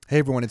Hey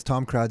everyone, it's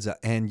Tom Kradza,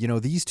 and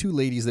these two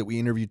ladies that we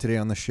interviewed today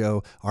on the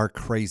show are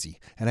crazy,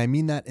 and I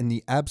mean that in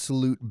the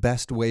absolute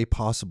best way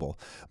possible.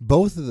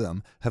 Both of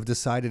them have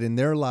decided in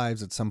their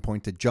lives at some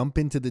point to jump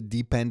into the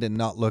deep end and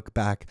not look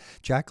back.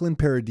 Jacqueline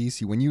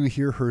Paradisi, when you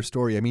hear her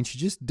story, I mean, she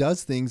just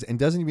does things and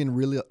doesn't even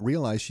really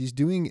realize she's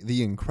doing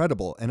the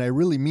incredible, and I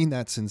really mean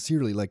that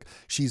sincerely. Like,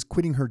 she's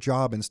quitting her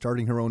job and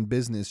starting her own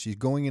business. She's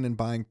going in and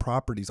buying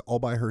properties all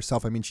by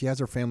herself. I mean, she has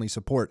her family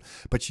support,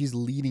 but she's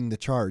leading the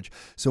charge.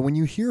 So when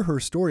you hear her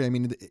story, I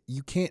mean,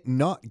 you can't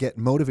not get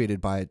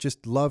motivated by it.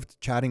 Just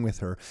loved chatting with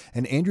her.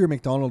 And Andrea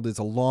McDonald is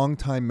a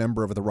longtime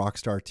member of the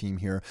Rockstar team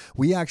here.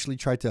 We actually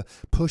tried to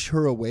push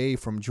her away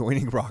from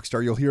joining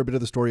Rockstar. You'll hear a bit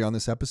of the story on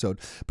this episode,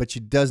 but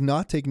she does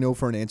not take no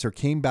for an answer.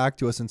 Came back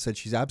to us and said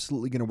she's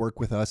absolutely going to work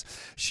with us.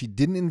 She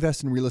didn't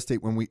invest in real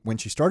estate when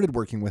she started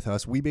working with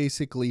us. We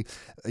basically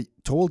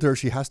told her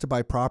she has to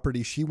buy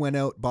property. She went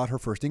out, bought her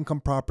first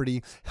income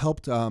property,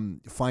 helped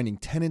finding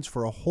tenants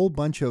for a whole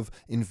bunch of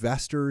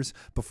investors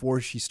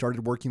before she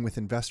started working with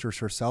investors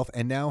herself,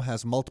 and now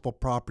has multiple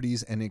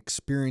properties and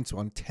experience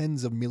on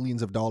tens of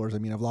millions of dollars. I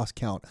mean, I've lost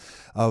count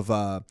of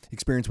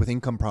experience with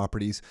income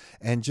properties,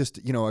 and just,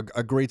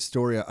 a great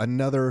story.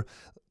 Another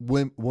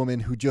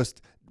woman who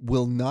just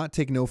will not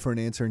take no for an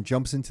answer and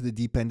jumps into the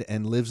deep end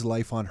and lives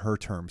life on her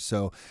terms.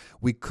 So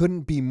we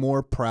couldn't be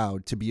more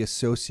proud to be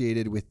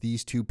associated with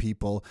these two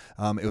people.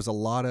 It was a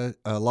lot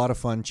of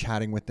fun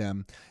chatting with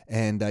them,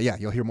 and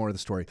you'll hear more of the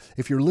story.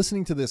 If you're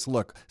listening to this,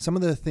 look, some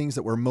of the things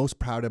that we're most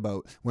proud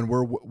about when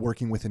we're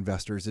working with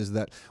investors is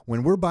that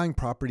when we're buying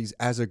properties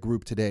as a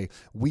group today,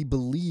 we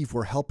believe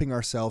we're helping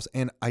ourselves,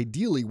 and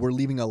ideally we're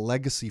leaving a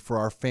legacy for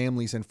our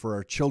families and for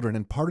our children.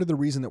 And part of the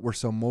reason that we're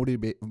so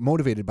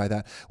motivated by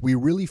that, we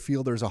really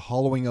feel there's a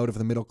hollowing out of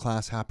the middle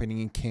class happening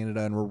in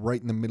Canada, and we're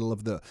right in the middle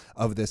of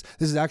this.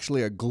 This is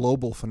actually a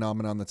global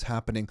phenomenon that's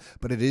happening,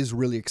 but it is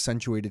really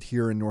accentuated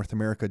here in North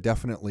America,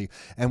 definitely.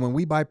 And when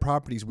we buy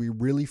properties, we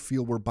really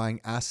feel we're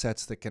buying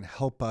assets that can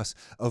help us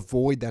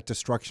avoid that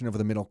destruction of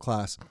the middle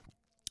class.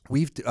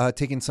 We've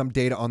taken some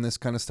data on this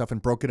kind of stuff and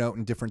broke it out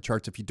in different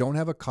charts. If you don't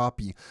have a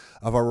copy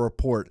of our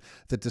report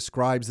that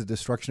describes the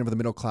destruction of the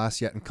middle class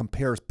yet and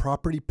compares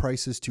property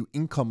prices to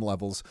income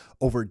levels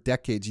over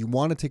decades, you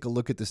want to take a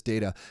look at this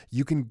data.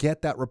 You can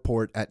get that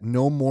report at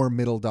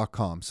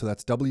nomoremiddle.com. So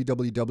that's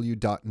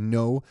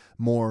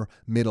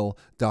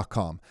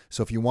www.nomoremiddle.com.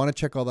 So if you want to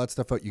check all that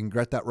stuff out, you can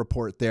get that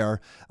report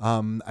there.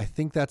 I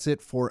think that's it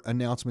for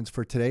announcements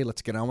for today.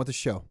 Let's get on with the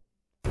show.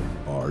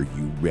 Are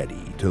you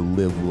ready to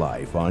live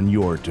life on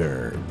your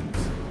terms?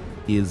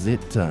 Is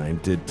it time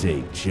to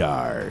take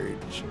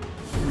charge?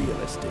 Real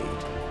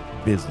estate,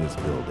 business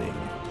building,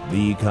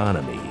 the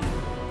economy,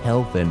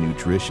 health and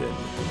nutrition,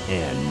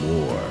 and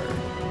more.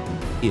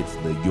 It's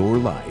the Your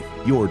Life,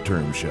 Your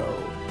Term show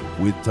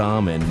with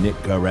Tom and Nick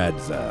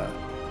Kradza.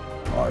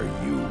 Are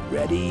you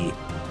ready?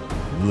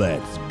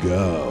 Let's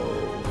go.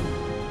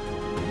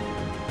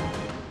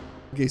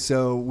 Okay,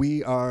 so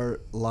we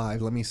are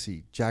live. Let me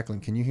see. Jacqueline,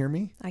 can you hear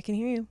me? I can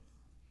hear you.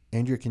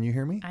 Andrea, can you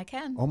hear me? I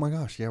can. Oh my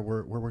gosh, yeah,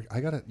 we're I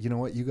gotta, you know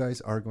what? You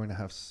guys are going to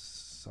have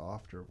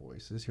softer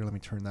voices. Here, let me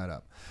turn that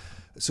up.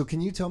 So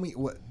can you tell me,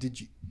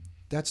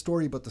 that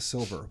story about the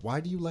silver, why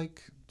do you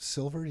like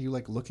silver? Do you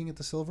like looking at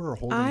the silver or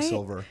holding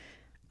silver?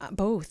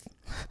 Both.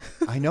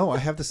 I know. I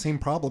have the same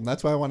problem.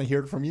 That's why I want to hear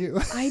it from you.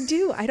 I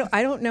do. I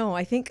don't know.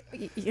 I think,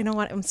 you know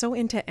what? I'm so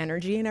into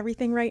energy and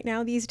everything right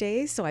now these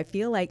days. So I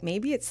feel like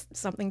maybe it's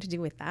something to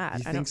do with that.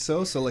 You think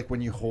so? So like when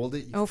you hold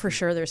it? For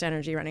sure. There's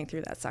energy running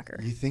through that sucker.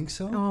 You think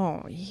so?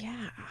 Oh,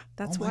 yeah.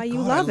 That's why you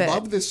God, love it. I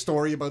love this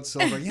story about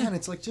silver. Yeah. And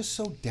it's like just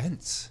so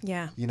dense.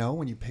 Yeah.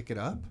 When you pick it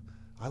up,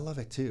 I love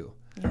it too.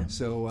 Yeah.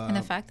 So and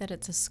the fact that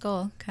it's a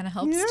skull kind of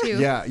helps too.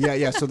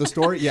 Yeah. So the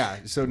story,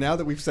 So now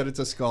that we've said it's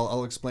a skull,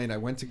 I'll explain. I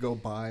went to go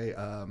buy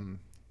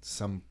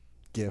some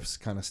gifts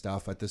kind of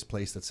stuff at this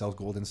place that sells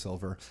gold and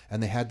silver,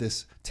 and they had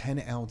this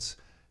 10-ounce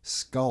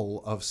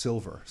skull of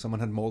silver. Someone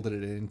had molded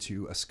it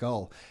into a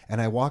skull, and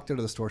I walked out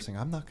of the store saying,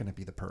 I'm not going to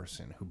be the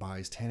person who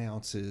buys 10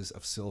 ounces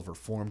of silver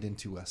formed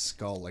into a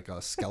skull, like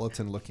a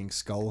skeleton looking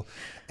skull.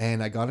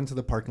 And I got into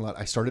the parking lot,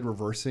 I started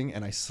reversing,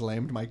 and I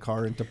slammed my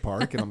car into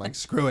park, and I'm like,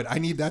 screw it, I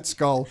need that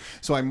skull.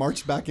 So I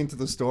marched back into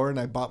the store and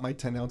I bought my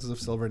 10 ounces of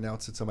silver, and now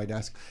it sits on my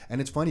desk.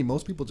 And it's funny,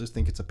 most people just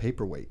think it's a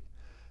paperweight.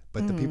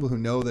 But the people who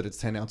know that it's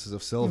 10 ounces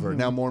of silver,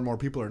 now more and more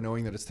people are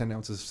knowing that it's 10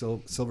 ounces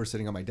of silver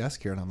sitting on my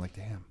desk here. And I'm like,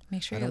 damn.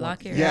 Make sure you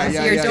lock your,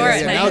 your door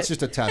at night. Now it's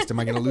just a test. Am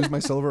I going to lose my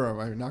silver, or am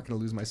I not going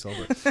to lose my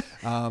silver?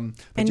 And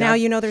now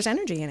you know there's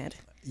energy in it.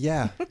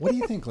 Yeah. What do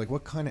you think? Like,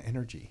 what kind of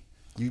energy?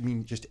 You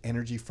mean just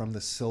energy from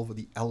the silver,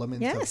 the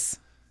element? Yes.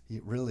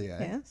 Really, eh?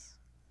 Yes.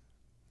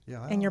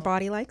 Yeah. And your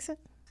body likes it?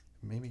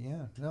 Maybe,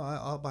 yeah. No,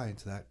 I'll buy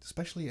into that.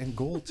 Especially in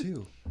gold,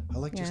 too. I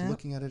like just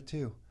looking at it,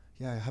 too.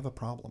 Yeah, I have a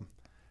problem.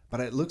 But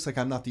it looks like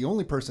I'm not the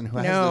only person who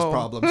has this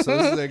problem, so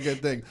this is a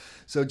good thing.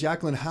 So,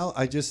 Jacqueline,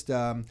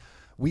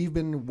 we've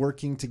been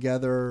working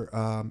together,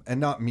 and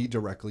not me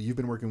directly. You've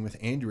been working with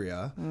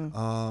Andrea.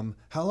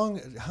 How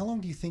long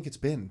do you think it's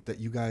been that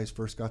you guys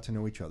first got to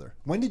know each other?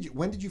 When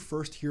did you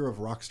first hear of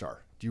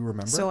Rockstar? Do you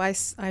remember? So I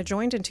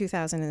joined in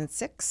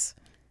 2006.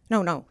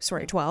 No,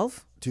 sorry,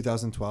 12.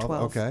 2012.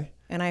 12. Okay.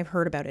 And I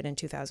heard about it in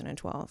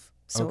 2012.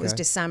 So it was Okay.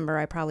 December.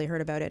 I probably heard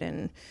about it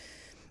in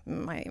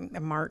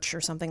March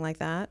or something like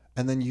that.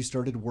 And then you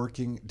started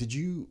working. Did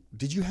you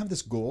have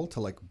this goal to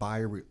like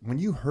buy when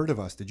you heard of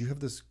us? Did you have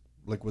this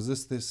like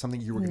was this something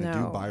you were going to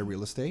do, No. buy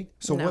real estate?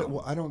 So No.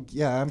 what I don't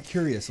I'm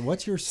curious.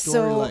 What's your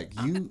story like?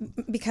 You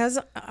Because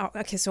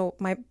so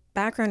my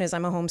background is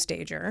I'm a home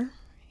stager,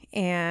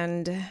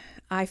 and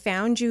I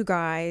found you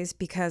guys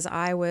because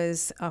I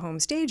was a home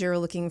stager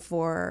looking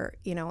for,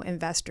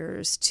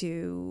 investors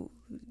to,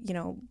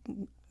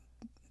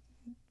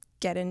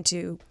 get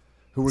into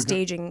who were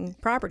staging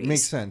properties.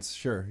 makes sense.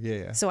 Sure.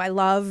 Yeah. So I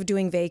love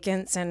doing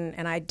vacants,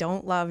 and I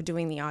don't love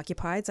doing the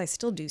occupieds. I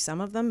still do some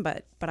of them,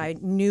 but I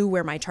knew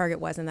where my target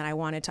was, and that I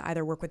wanted to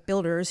either work with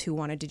builders who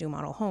wanted to do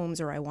model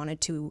homes, or I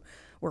wanted to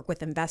work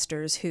with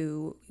investors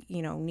who,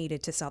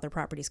 needed to sell their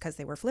properties because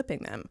they were flipping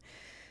them.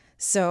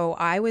 So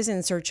I was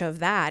in search of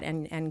that,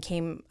 and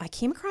I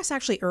came across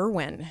actually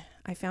Irwin.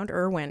 I found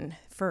Irwin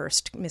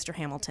first, Mr.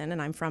 Hamilton,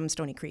 and I'm from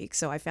Stony Creek,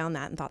 so I found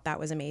that and thought that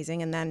was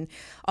amazing. And then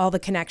all the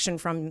connection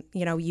from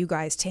you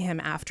guys to him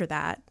after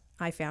that,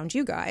 I found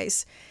you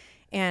guys,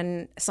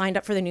 and signed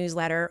up for the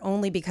newsletter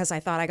only because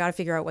I thought I got to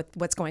figure out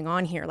what's going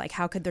on here. Like,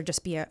 how could there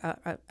just be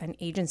an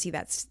agency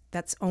that's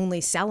only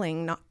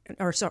selling,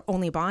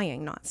 only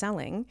buying, not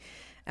selling?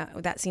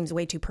 That seems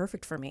way too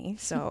perfect for me.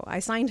 So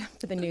I signed up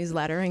for the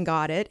newsletter and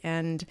got it,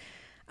 and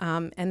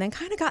then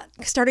kind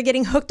of started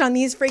getting hooked on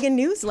these friggin'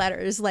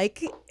 newsletters.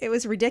 Like, it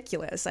was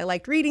ridiculous. I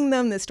liked reading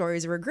them. The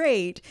stories were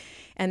great,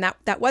 and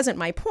that wasn't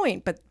my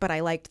point, but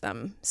I liked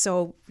them.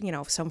 So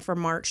so from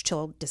March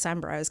till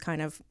December, I was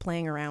kind of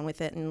playing around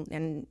with it,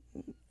 and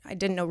I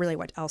didn't know really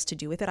what else to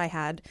do with it. I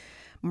had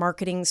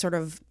marketing sort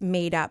of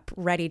made up,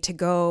 ready to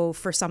go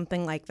for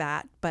something like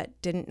that, but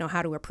didn't know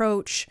how to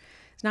approach.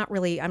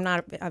 I'm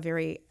not a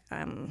very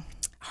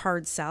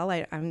hard sell.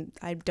 I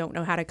don't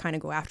know how to kind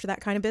of go after that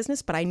kind of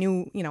business, but I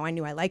knew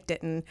I liked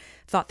it and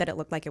thought that it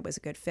looked like it was a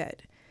good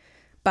fit.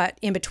 But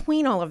in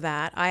between all of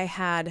that, I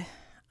had,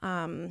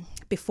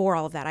 before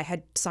all of that, I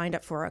had signed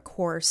up for a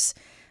course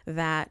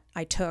that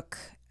I took,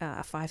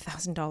 a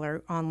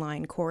 $5,000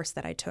 online course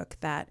that I took,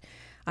 that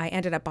I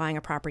ended up buying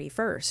a property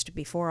first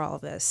before all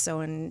of this.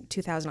 So in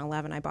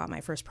 2011, I bought my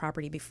first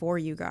property before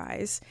you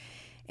guys,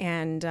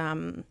 and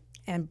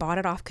bought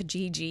it off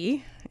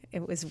Kijiji.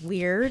 It was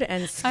weird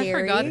and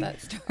scary. I forgot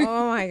that story.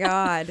 Oh my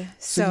God.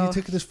 So you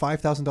took this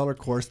 $5,000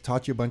 course,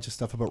 taught you a bunch of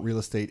stuff about real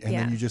estate, and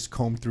then you just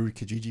combed through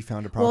Kijiji,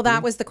 found a property? Well,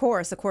 that was the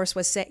course. The course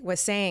was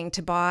saying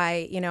to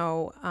buy,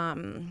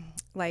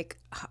 like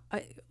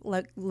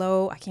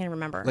low, I can't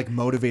remember. Like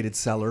motivated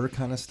seller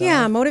kind of stuff?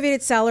 Yeah,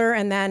 motivated seller,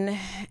 and then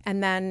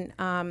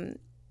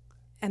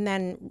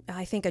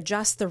I think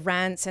adjust the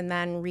rents, and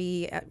then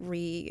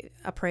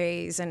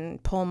reappraise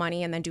and pull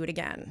money, and then do it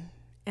again.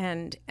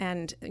 And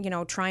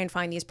try and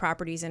find these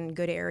properties in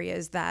good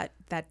areas that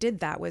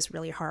did that was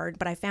really hard.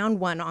 But I found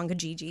one on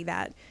Kijiji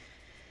that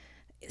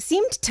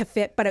seemed to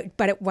fit, but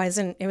it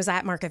wasn't. It was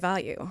at market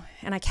value,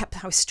 and I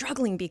was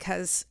struggling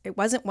because it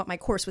wasn't what my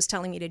course was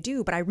telling me to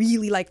do. But I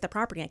really liked the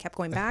property, and I kept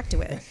going back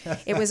to it.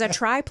 It was a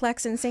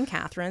triplex in St.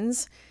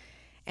 Catharines,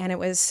 and it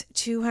was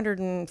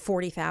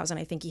 $240,000.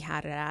 I think he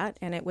had it at,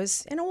 and it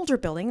was an older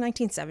building,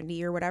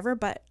 1970 or whatever.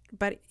 But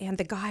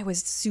the guy was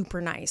super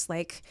nice,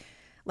 like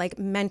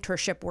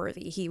mentorship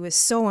worthy. He was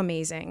so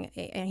amazing,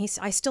 and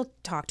I still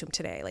talk to him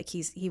today. Like,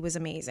 he was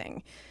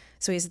amazing.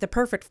 So he's the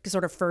perfect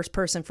sort of first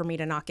person for me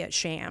to not get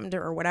shamed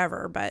or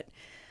whatever. But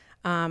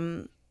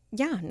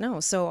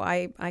so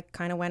I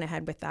kind of went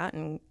ahead with that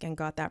and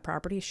got that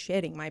property,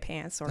 shitting my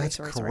pants. That's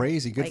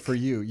crazy. Good for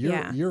you.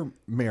 You're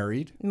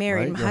married.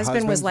 Married. Right? My Your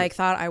husband was husband's-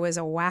 thought I was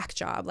a whack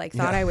job,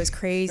 thought I was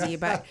crazy,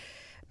 but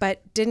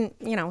didn't,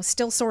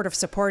 still sort of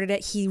supported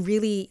it. He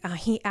really,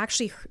 he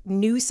actually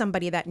knew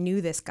somebody that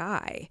knew this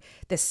guy,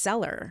 this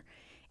seller,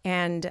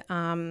 and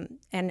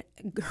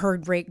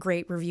heard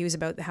great reviews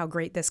about how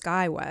great this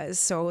guy was.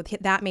 So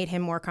that made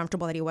him more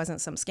comfortable that he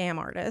wasn't some scam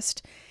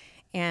artist.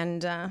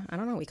 And I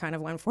don't know, we kind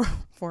of went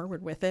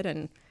forward with it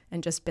and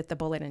just bit the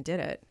bullet and did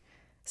it.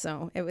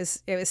 So it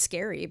was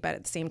scary, but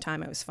at the same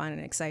time, it was fun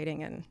and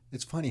exciting. And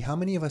it's funny, how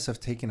many of us have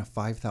taken a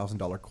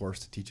 $5,000 course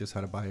to teach us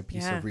how to buy a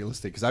piece of real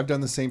estate? Because I've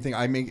done the same thing.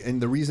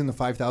 And the reason the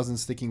 $5,000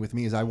 is sticking with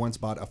me is I once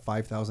bought a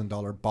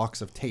 $5,000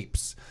 box of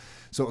tapes.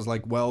 So it was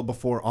like well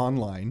before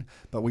online,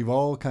 but we've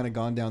all kind of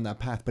gone down that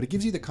path. But it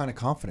gives you the kind of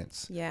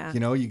confidence. Yeah.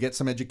 You get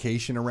some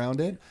education around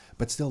it,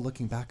 but still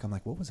looking back, I'm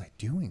like, what was I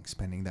doing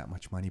spending that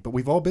much money? But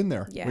we've all been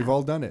there. Yeah. We've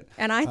all done it.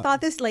 And I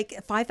thought this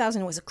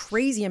 $5,000 was a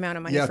crazy amount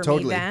of money for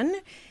totally. me then.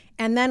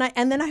 And then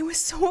I was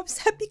so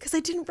upset because I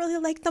didn't really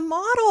like the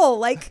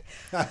model,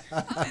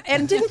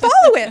 and didn't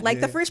follow it.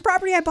 The first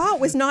property I bought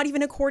was not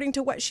even according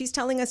to what she's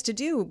telling us to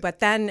do. But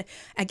then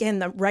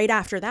again, right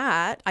after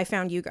that, I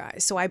found you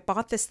guys. So I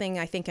bought this thing,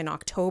 I think in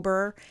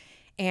October,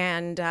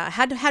 and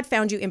had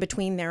found you in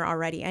between there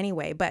already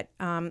anyway. But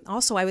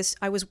also I was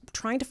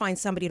trying to find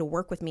somebody to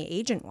work with me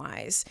agent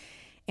wise.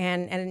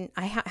 And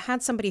I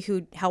had somebody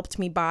who helped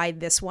me buy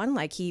this one.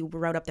 Like he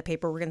wrote up the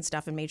paperwork and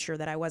stuff and made sure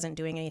that I wasn't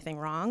doing anything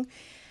wrong.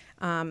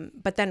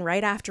 But then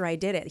right after I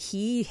did it,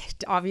 he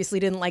obviously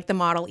didn't like the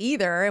model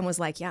either and was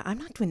like, yeah, I'm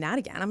not doing that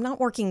again. I'm not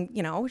working,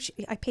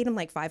 I paid him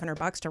like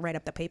 $500 to write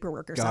up the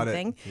paperwork or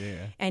something.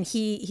 Yeah. And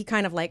he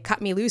kind of like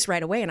cut me loose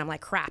right away. And I'm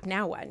like, crap,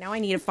 now what? Now I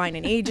need to find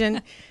an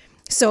agent.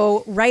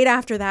 So right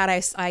after that,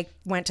 I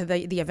went to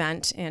the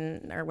event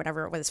or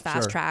whatever it was,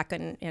 Fast Track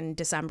in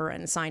December,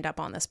 and signed up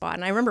on the spot.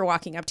 And I remember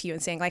walking up to you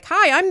and saying like,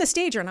 hi, I'm the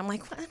stager. And I'm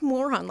like, what a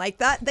moron, like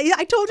that.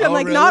 I told you, I'm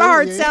like, really? Not a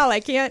hard sell. I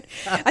can't.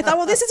 I thought,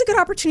 well, this is a good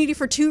opportunity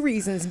for two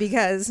reasons,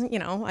 because,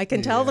 I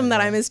can tell them that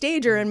I'm a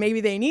stager and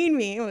maybe they need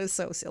me. It was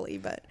so silly,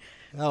 but.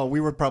 Oh, we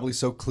were probably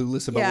so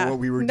clueless about what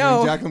we were doing,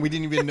 Jacqueline.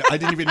 I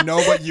didn't even know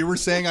what you were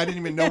saying. I didn't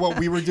even know what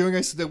we were doing.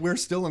 I said that we're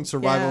still in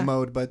survival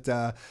mode, but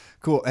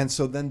cool. And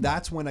so then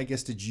that's when, I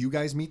guess, did you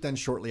guys meet then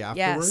shortly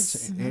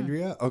afterwards,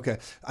 Andrea? Okay.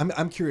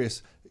 I'm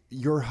curious.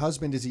 Your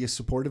husband, is he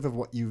supportive of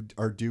what you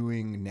are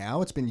doing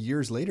now? It's been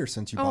years later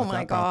since you bought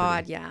that property. Oh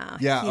my God, yeah.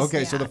 Yeah,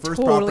 okay. So the first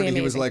totally property, amazing.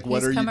 He was like,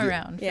 what are you doing? He's come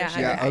around.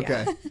 Yeah,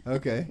 okay.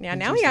 Okay. Yeah,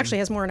 now he actually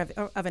has more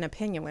of an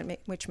opinion,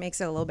 which makes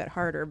it a little bit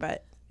harder,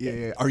 but...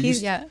 Yeah. Are you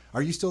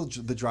still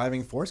the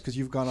driving force? Because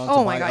you've gone on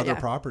to buy other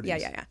properties.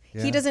 Yeah.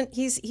 He doesn't.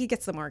 He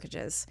gets the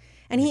mortgages,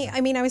 and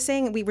I was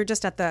saying we were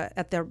just at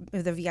the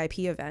VIP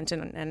event,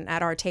 and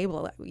at our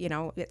table,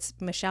 it's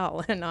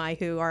Michelle and I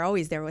who are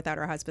always there without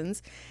our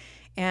husbands.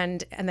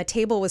 And the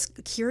table was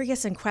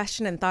curious and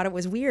questioned and thought it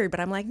was weird, but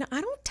I'm like, no,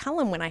 I don't tell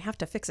him when I have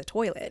to fix a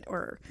toilet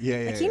or he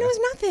knows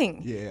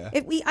nothing. Yeah.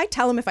 I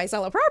tell him if I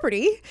sell a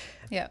property.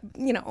 Yeah.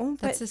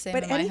 That's the same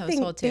in my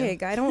household too.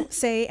 Big, I don't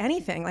say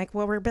anything like,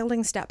 well, we're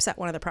building steps at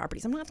one of the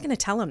properties. I'm not going to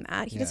tell him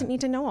that. He doesn't need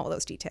to know all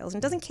those details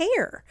and doesn't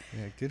care.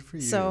 Yeah, good for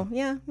you. So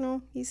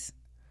he's.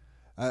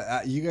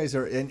 You guys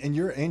are, and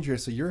you're Andrea.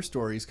 So your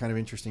story is kind of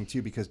interesting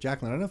too, because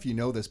Jacqueline, I don't know if you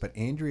know this, but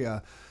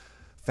Andrea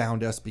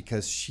found us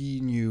because she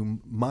knew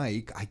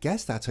Mike. I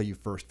guess that's how you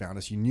first found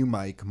us. You knew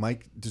Mike.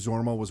 Mike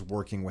DeZormo was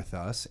working with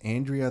us.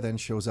 Andrea then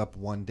shows up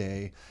one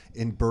day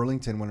in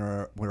Burlington when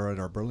we're at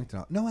our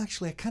Burlington. No,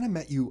 actually, I kind of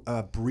met you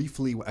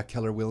briefly at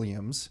Keller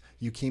Williams.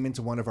 You came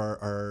into one of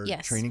our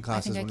training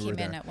classes when we were there. I think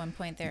I came in at one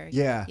point there.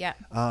 Yeah.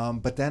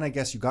 But then I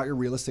guess you got your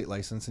real estate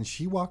license, and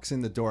she walks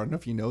in the door. I don't know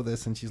if you know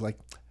this, and she's like,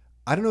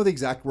 I don't know the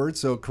exact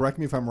words, so correct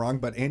me if I'm wrong,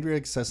 but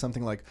Andrea says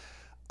something like,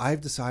 I've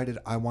decided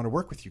I want to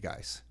work with you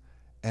guys.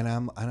 And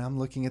I'm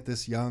looking at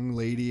this young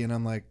lady, and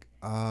I'm like,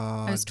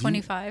 I was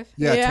 25.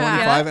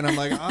 25. And I'm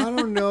like, I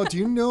don't know. Do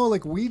you know,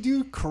 like, we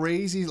do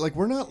crazy, like,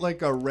 we're not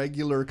like a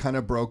regular kind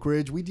of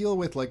brokerage. We deal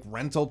with like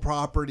rental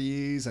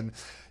properties. And,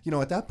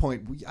 at that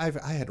point, I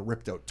had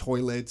ripped out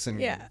toilets and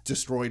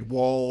destroyed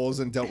walls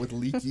and dealt with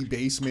leaky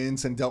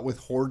basements and dealt with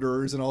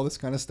hoarders and all this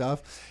kind of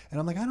stuff. And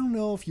I'm like, I don't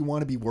know if you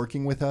want to be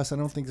working with us. I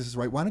don't think this is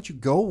right. Why don't you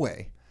go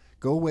away?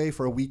 Go away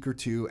for a week or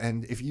two.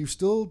 And if you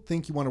still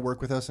think you want to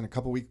work with us in a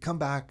couple of weeks, come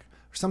back.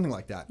 Or something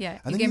like that. Yeah,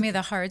 you gave me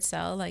the hard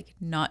sell, like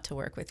not to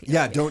work with you.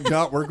 Yeah,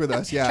 not work with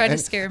us. Yeah, Try to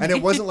scare me. And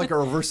it wasn't like a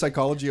reverse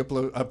psychology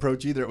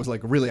approach either. It was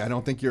like, really, I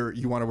don't think you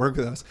want to work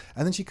with us.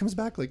 And then she comes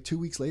back like 2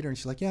 weeks later, and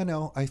she's like, yeah,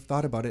 no, I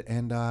thought about it,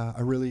 and I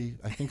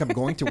think I'm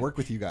going to work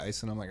with you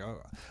guys. And I'm like,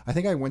 oh, I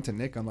think I went to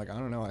Nick. I'm like, I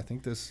don't know. I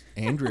think this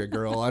Andrea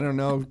girl, I don't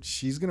know,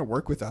 she's gonna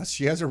work with us.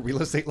 She has her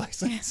real estate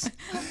license.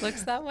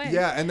 Looks that way.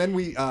 Yeah, and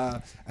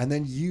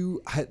then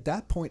you at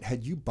that point,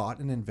 had you bought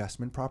an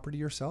investment property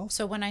yourself?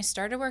 So when I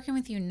started working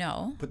with you, no.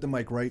 Put the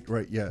mic right.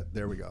 Yeah,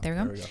 there we go. There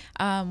we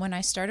go. When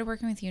I started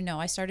working with you, no,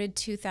 I started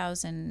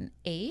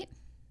 2008.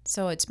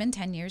 So it's been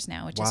 10 years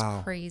now, which is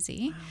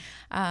crazy.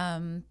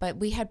 Wow. But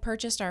we had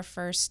purchased our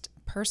first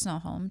personal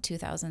home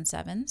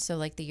 2007. So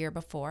like the year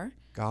before.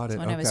 Got it. So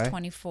when I was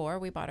 24,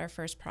 we bought our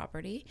first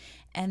property.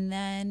 And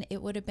then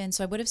it would have been,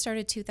 so I would have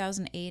started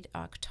 2008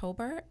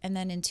 October. And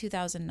then in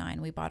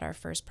 2009, we bought our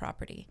first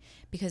property,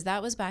 because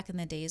that was back in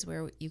the days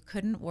where you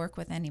couldn't work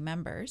with any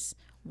members.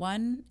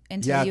 One,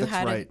 until you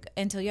had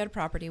a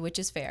property, which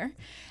is fair.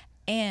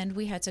 And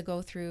we had to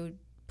go through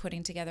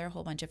putting together a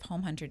whole bunch of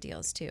home hunter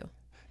deals too.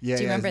 Yeah,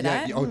 do you remember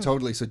that? Yeah. Oh,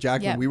 totally. So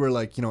Jacqueline, we were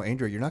like,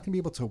 Andrea, you're not going to be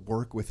able to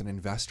work with an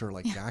investor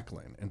like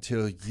Jacqueline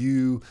until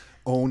you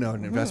own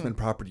an investment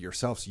property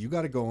yourself. So you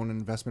got to go own an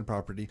investment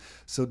property.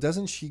 So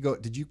doesn't she go?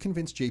 Did you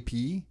convince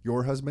JP,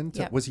 your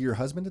husband? Was he your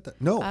husband at that?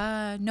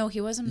 No. No,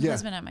 he wasn't my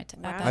husband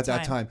at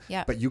that time.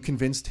 Yeah. But you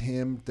convinced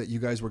him that you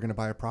guys were going to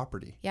buy a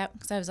property. Yeah,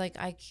 because I was like,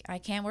 I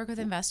can't work with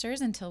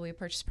investors until we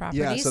purchase property.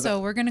 Yeah, so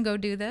we're going to go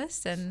do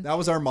this. And that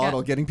was our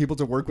model, getting people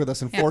to work with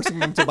us and forcing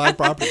them to buy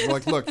property. We're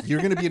like, look,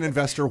 you're going to be an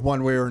investor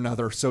one way or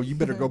another, so you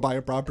better go buy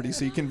a property.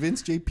 So you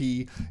convinced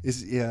JP.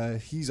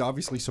 He's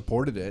obviously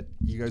supported it.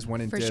 You guys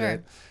went and did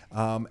it.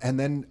 And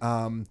then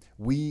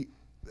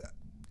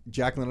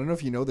Jacqueline, I don't know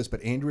if you know this,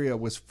 but Andrea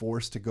was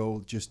forced to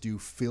go just do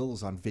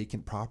fills on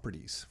vacant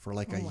properties for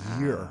like a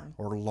year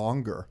or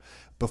longer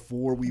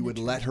before we would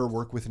let her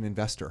work with an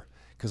investor.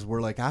 because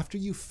we're like, after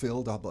you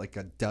filled up like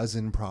a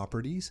dozen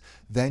properties,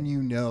 then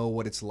you know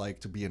what it's like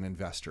to be an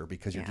investor,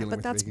 because you're dealing but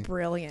with that's vacant.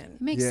 brilliant.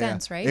 It makes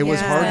sense, right? It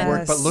was hard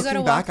work, but Yes. You gotta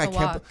looking walk back, I the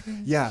can't. walk.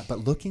 Yeah, but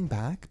looking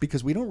back,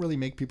 because we don't really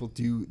make people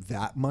do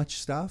that much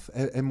stuff,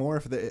 and more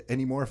if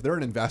anymore if they're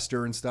an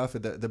investor and stuff,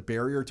 the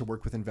barrier to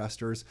work with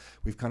investors,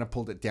 we've kind of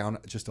pulled it down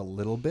just a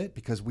little bit,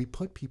 because we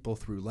put people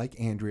through, like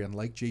Andrea and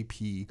like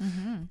JP,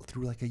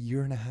 through like a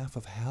year and a half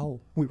of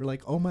hell. We were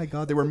like, oh my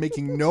God, they were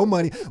making no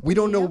money. We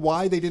don't know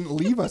why they didn't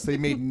leave us. They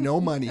made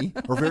no money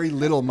or very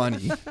little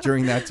money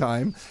during that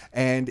time,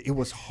 and it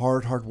was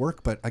hard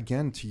work. But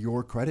again, to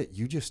your credit,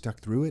 you just stuck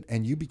through it,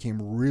 and you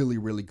became really,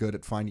 really good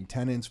at finding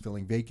tenants,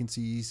 filling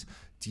vacancies,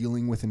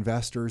 dealing with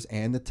investors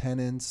and the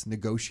tenants,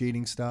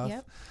 negotiating stuff.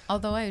 Yep.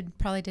 Although I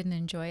probably didn't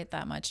enjoy it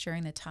that much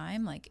during the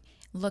time, like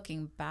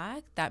looking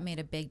back, that made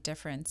a big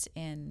difference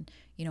in,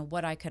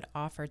 what I could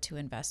offer to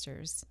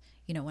investors,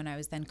 when I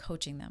was then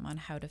coaching them on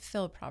how to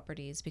fill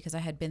properties, because I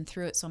had been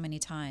through it so many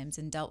times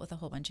and dealt with a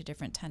whole bunch of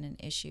different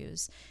tenant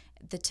issues.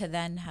 To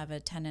then have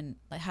a tenant,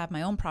 have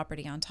my own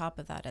property on top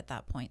of that at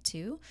that point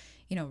too,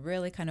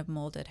 really kind of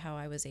molded how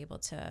I was able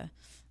to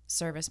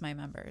service my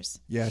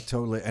members. Yeah,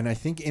 totally. And I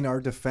think in our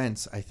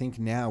defense, I think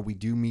now we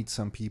do meet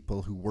some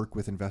people who work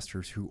with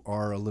investors who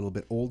are a little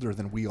bit older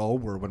than we all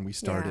were when we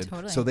started.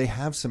 Totally. So they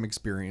have some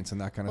experience and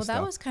that kind of stuff.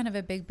 Well, that was kind of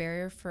a big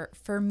barrier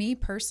for me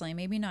personally,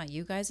 maybe not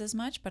you guys as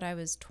much, but I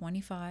was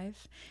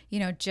 25,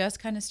 just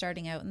kind of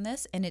starting out in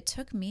this. And it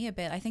took me a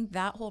bit. I think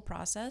that whole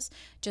process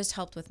just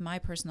helped with my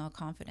personal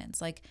confidence.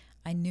 Like,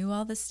 I knew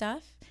all this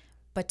stuff,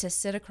 but to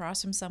sit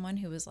across from someone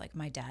who was like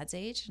my dad's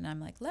age, and I'm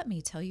like, let me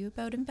tell you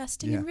about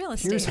investing in real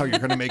estate. Here's how you're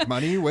going to make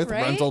money with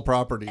Right? rental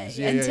properties.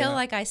 Until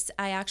like I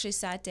actually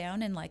sat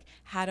down and like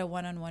had a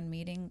one-on-one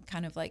meeting,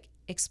 kind of like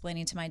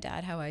explaining to my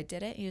dad how I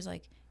did it. He was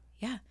like,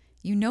 yeah,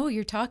 you know what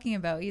you're talking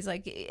about. He's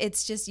like,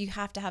 it's just, you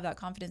have to have that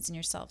confidence in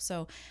yourself.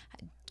 So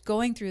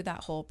going through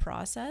that whole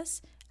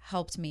process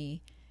helped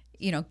me,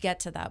 get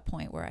to that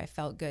point where I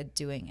felt good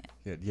doing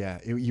it. Yeah.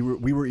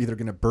 We were either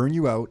going to burn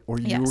you out or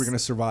you were going to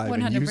survive.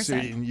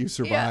 100%. And you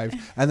survived.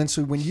 Yeah. And then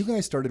so when you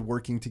guys started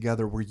working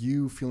together, were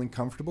you feeling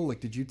comfortable?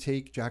 Like, did you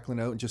take Jacqueline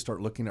out and just start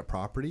looking at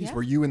properties? Yeah.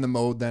 Were you in the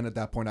mode then at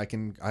that point, I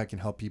can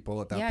help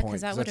people at that point?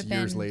 Because that would have been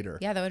years later.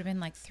 Yeah, that would have been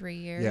like 3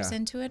 years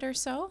into it or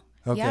so.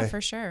 Okay. Yeah, for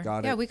sure.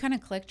 Got it. Yeah, we kind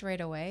of clicked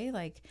right away.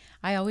 Like,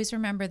 I always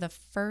remember the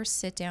first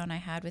sit down I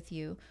had with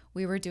you.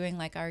 We were doing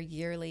like our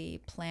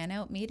yearly plan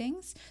out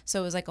meetings. So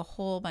it was like a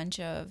whole bunch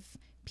of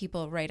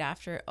people right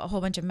after, a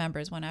whole bunch of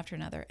members one after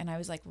another. And I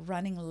was like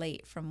running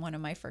late from one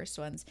of my first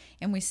ones.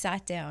 And we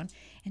sat down,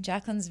 and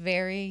Jacqueline's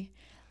very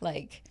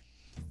like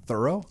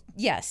thorough.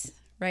 Yes.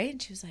 Right.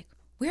 And she was like,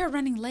 we are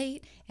running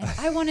late and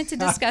I wanted to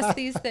discuss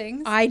these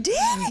things. I did.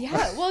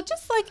 Yeah. Well,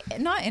 just like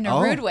not in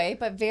a rude way,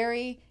 but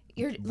very,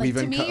 you're like,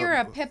 to me, you're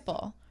a pit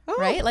bull.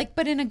 Right? Like,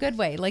 but in a good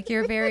way. Like,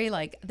 you're very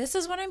like, this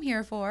is what I'm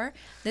here for.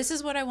 This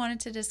is what I wanted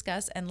to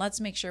discuss. And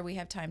let's make sure we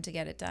have time to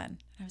get it done.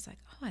 I was like,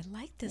 oh, I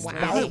like this.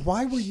 Wow.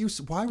 Why were you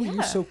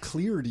so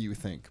clear, do you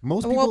think?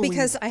 Most people.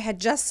 Because I had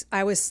just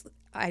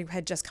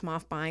come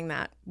off buying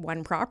that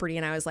one property,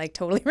 and I was like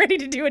totally ready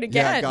to do it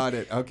again. Yeah, got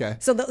it. Okay.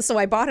 So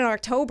I bought in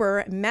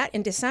October, met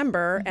in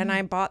December, and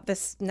I bought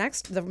the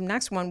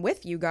next one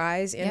with you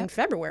guys in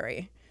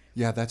February.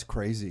 Yeah, that's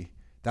crazy.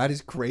 That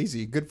is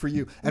crazy. Good for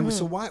you. And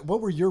so what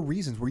were your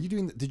reasons? Were you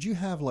did you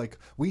have like,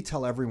 we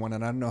tell everyone,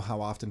 and I don't know how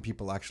often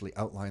people actually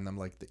outline them,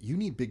 like that you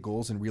need big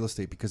goals in real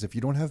estate, because if you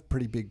don't have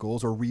pretty big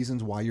goals or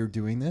reasons why you're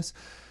doing this,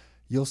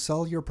 you'll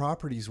sell your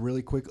properties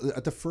really quick.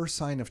 At the first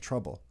sign of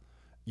trouble,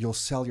 you'll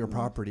sell your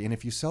property. And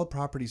if you sell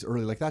properties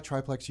early, like that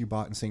triplex you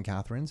bought in St.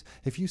 Catharines,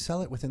 if you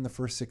sell it within the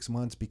first 6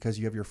 months because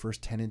you have your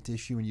first tenant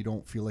issue and you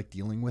don't feel like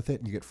dealing with it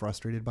and you get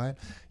frustrated by it,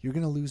 you're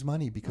going to lose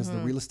money because the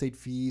real estate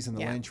fees and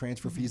the land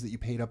transfer fees that you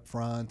paid up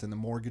front and the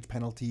mortgage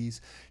penalties,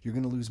 you're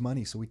going to lose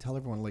money. So we tell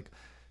everyone, like,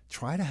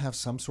 try to have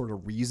some sort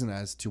of reason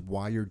as to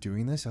why you're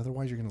doing this.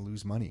 Otherwise, you're going to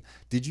lose money.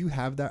 Did you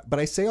have that?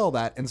 But I say all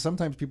that, and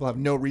sometimes people have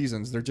no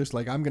reasons. They're just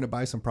like, I'm going to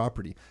buy some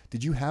property.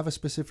 Did you have a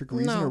specific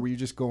reason, or were you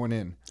just going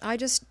in? I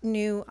just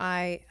knew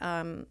I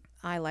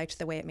liked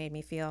the way it made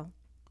me feel.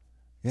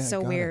 Yeah, so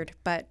weird,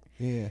 but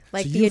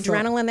like so the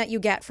adrenaline that you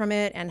get from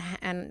it,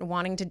 and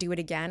wanting to do it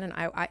again. And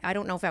I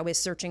don't know if I was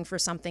searching for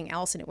something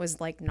else, and it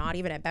was like not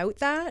even about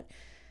that.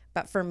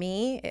 But for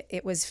me,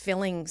 it was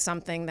filling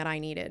something that I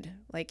needed.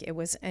 Like, it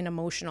was an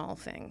emotional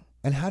thing.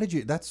 And how did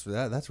you, that's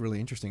really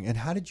interesting. And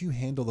how did you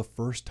handle the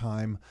first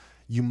time?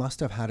 You must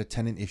have had a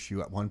tenant issue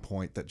at one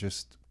point that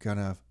just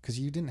because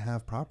you didn't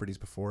have properties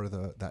before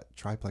that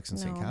triplex in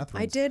St. Catharines.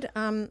 I did.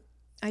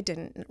 I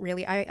didn't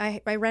really.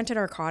 I rented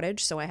our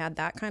cottage, so I had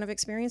that kind of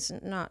experience.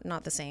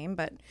 Not the same,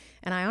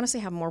 and I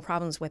honestly have more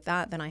problems with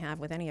that than I have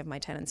with any of my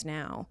tenants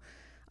now.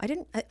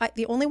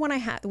 The only one I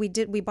had,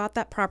 we bought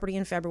that property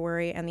in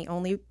February, and the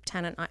only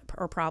tenant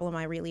or problem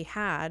I really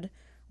had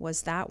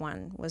was that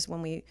one, was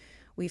when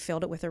we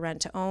filled it with a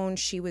rent to own.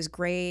 She was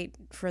great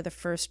for the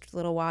first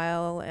little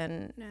while,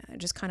 and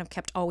just kind of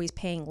kept always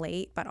paying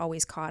late, but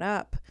always caught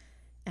up.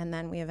 And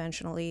then we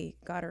eventually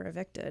got her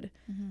evicted.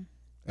 Mm-hmm.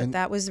 And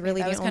that was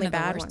really That was the kind only of the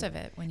bad worst one. of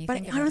it when you But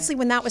think about honestly, it.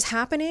 when that was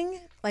happening,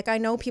 like I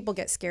know people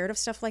get scared of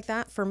stuff like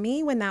that. For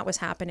me, when that was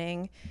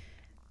happening,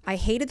 I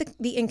hated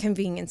the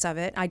inconvenience of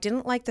it. I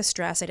didn't like the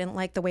stress. I didn't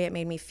like the way it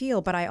made me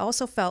feel. But I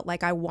also felt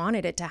like I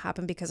wanted it to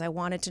happen because I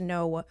wanted to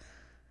know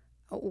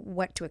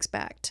what to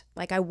expect.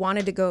 Like I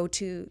wanted to go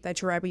to the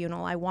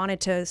tribunal. I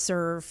wanted to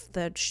serve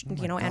the, God,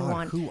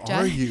 N1. who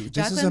are you? This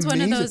Jacqueline's is amazing.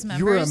 one of those members.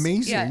 You are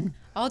amazing. Yeah.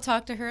 I'll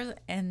talk to her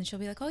and she'll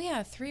be like, oh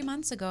yeah, 3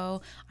 months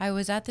ago, I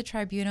was at the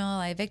tribunal.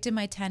 I evicted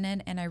my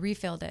tenant and I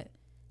refilled it.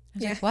 I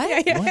was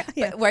like, what?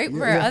 Yeah. But right,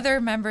 where Yeah. other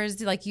members,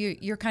 like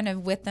you're kind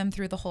of with them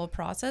through the whole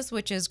process,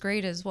 which is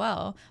great as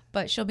well.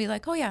 But she'll be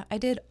like, oh yeah, I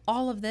did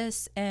all of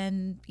this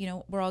and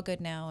we're all good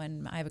now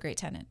and I have a great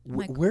tenant. I'm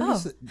like, Where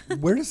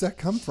does that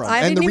come from? I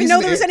And didn't even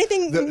know there was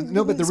anything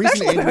No, but the reason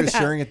special Andrea about is that.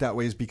 sharing it that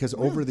way is because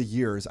over the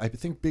years, I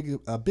think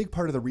a big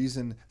part of the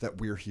reason that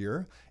we're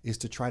here is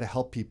to try to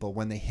help people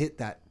when they hit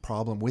that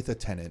problem with a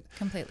tenant.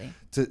 completely.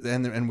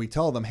 And we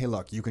tell them, hey,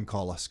 look, you can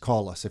call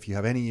us if you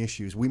have any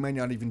issues. We might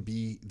not even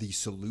be the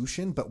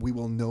solution, but we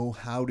will know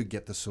how to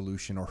get the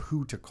solution or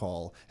who to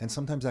call. And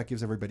sometimes that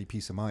gives everybody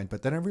peace of mind.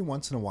 But then every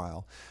once in a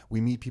while, we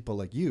meet people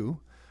like you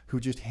who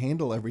just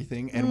handle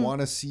everything and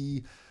want to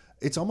see.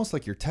 It's almost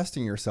like you're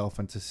testing yourself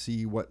and to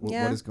see what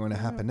is going to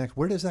happen next.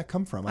 Where does that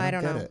come from? I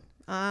don't get know.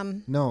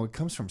 it. No, it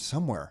comes from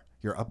somewhere.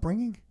 Your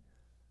upbringing?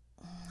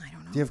 I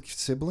don't know. Do you have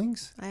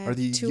siblings? I have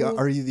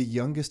Are you the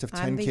youngest of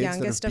 10 I'm the kids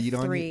youngest that have beat of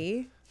on you?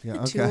 3. Yeah,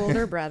 okay. 2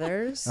 older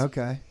brothers.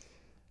 Okay.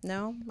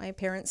 No, my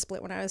parents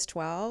split when I was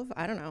 12.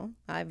 I don't know.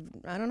 I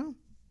don't know.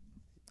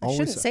 I Always-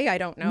 shouldn't say I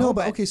don't know. No,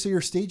 but okay. So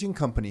your staging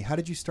company, how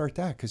did you start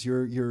that? Because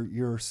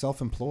you're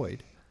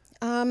self-employed.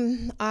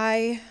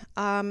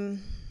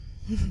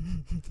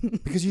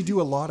 Because you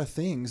do a lot of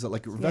things that,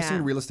 like, investing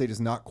in real estate is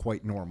not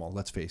quite normal.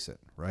 Let's face it,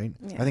 right?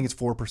 Yeah. I think it's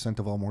 4%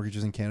 of all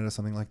mortgages in Canada,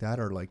 something like that,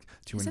 or like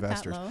to Is it that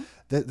investors. low?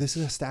 This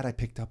is a stat I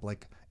picked up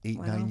like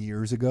 9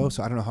 years ago,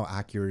 so I don't know how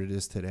accurate it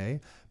is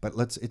today, but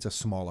it's a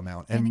small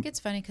amount. I think it's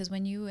funny because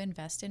when you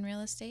invest in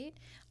real estate,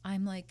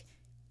 I'm like,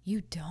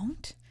 you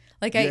don't?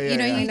 Like, you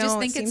I just know,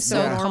 think it it's seems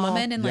so so normal.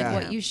 common and like Yeah.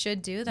 what you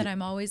should do that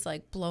I'm always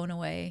like blown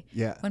away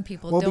when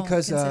people don't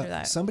because consider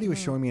that. somebody was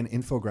showing me an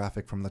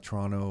infographic from the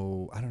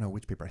Toronto, I don't know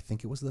which paper, I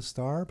think it was the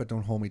Star, but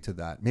don't hold me to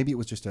that. Maybe it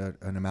was just an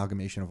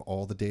amalgamation of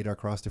all the data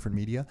across different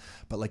media,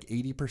 but like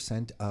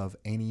 80% of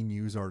any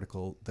news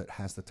article that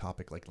has the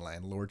topic like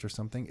landlords or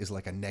something is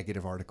like a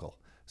negative article.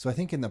 So I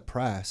think in the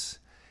press,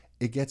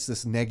 it gets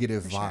this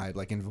negative vibe,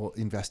 like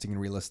investing in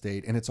real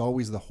estate. And it's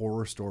always the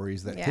horror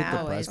stories that hit the press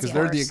always, because yeah.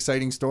 they're the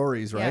exciting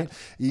stories, right?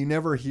 Yeah. You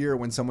never hear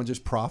when someone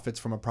just profits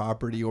from a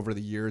property over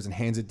the years and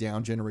hands it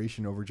down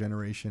generation over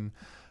generation.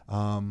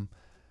 So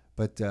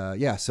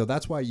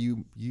that's why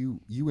you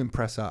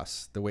impress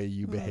us the way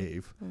you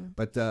behave.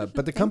 But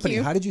the company,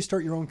 you. how did you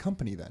start your own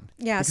company then?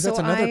 Yeah, Because so that's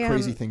another I,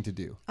 crazy thing to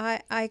do. I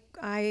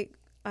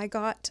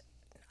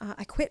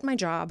quit my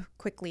job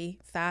quickly,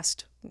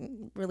 fast,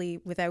 really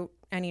without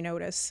any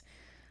notice.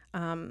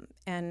 And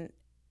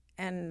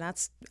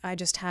I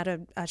just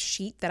had a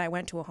sheet that I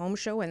went to a home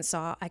show and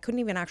saw. I couldn't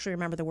even actually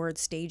remember the word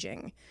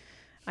staging.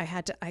 I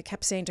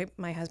kept saying to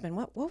my husband,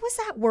 what was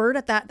that word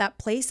at that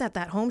place at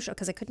that home show?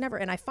 Because I could never,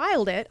 and I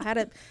filed it. I had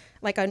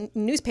a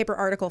newspaper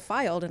article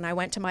filed, and I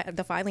went to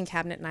the filing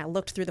cabinet and I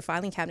looked through the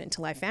filing cabinet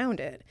until I found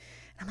it.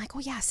 And I'm like, oh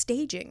yeah,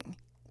 staging.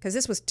 Because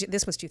this was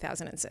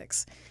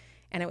 2006.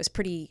 And it was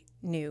pretty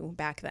new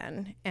back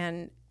then.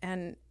 And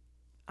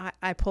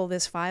I pull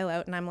this file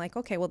out and I'm like,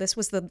 okay, well, this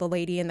was the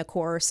lady in the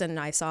course, and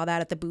I saw that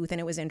at the booth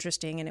and it was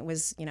interesting, and it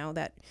was,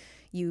 that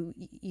you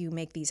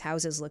make these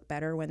houses look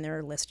better when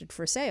they're listed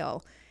for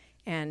sale.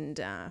 And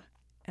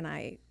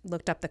I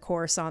looked up the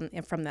course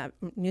from that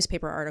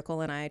newspaper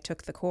article, and I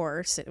took the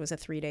course. It was a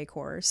 3-day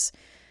course.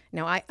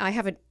 Now I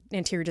have an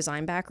interior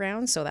design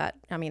background, so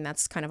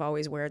that's kind of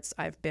always where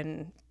I've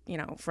been,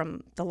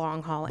 from the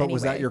long haul. But anyway.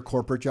 was that your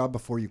corporate job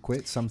before you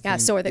quit? Something? Yeah,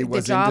 so the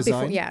was job in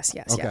design? before, yes.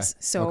 Okay.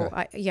 So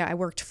Okay. I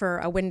worked for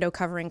a window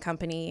covering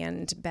company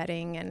and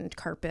bedding and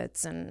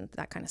carpets and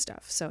that kind of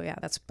stuff. So yeah,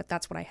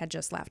 that's what I had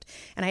just left,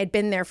 and I had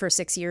been there for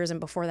 6 years, and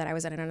before that I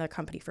was at another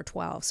company for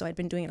 12. So I'd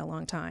been doing it a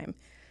long time.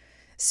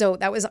 So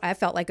I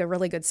felt like a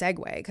really good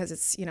segue because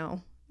it's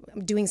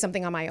doing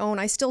something on my own.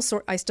 I still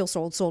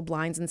sold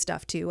blinds and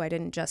stuff too. I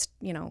didn't just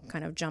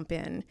kind of jump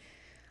in,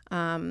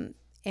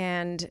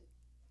 and.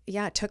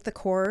 Yeah, took the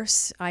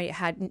course. I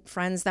had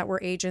friends that were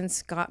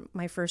agents, got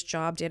my first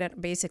job, did it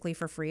basically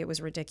for free. It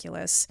was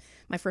ridiculous.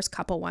 My first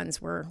couple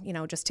ones were,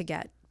 just to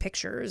get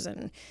pictures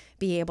and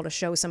be able to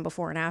show some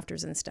before and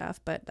afters and stuff.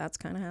 But that's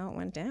kind of how it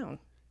went down.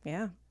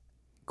 Yeah.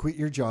 Quit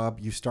your job,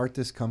 you start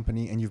this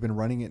company, and you've been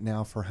running it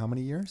now for how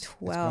many years?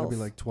 12. It's got to be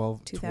like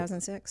 12.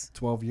 2006.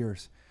 12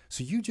 years.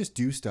 So you just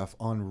do stuff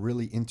on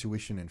really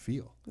intuition and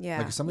feel. Yeah.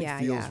 Like if something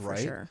feels for right.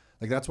 sure.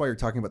 Like that's why you're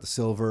talking about the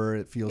silver.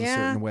 It feels a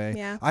certain way.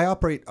 Yeah. I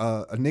operate.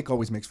 Nick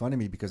always makes fun of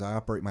me because I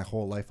operate my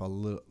whole life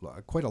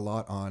quite a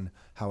lot on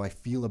how I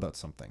feel about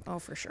something. Oh,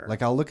 for sure.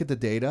 Like I'll look at the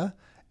data,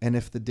 and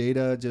if the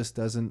data just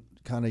doesn't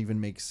kind of even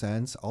make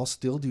sense, I'll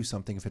still do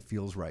something if it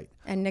feels right.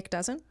 And Nick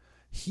doesn't?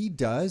 He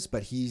does,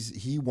 but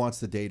he wants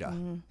the data.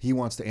 He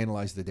wants to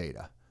analyze the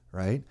data,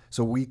 right?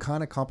 So we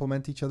kind of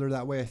complement each other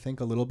that way, I think,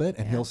 a little bit.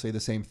 And he'll say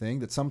the same thing,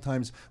 that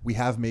sometimes we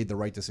have made the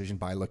right decision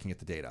by looking at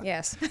the data.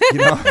 Yes. You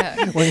know,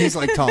 when he's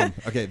like, Tom,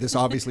 okay, this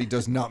obviously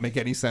does not make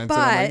any sense. But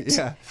And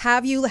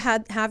I'm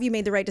like, have you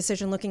made the right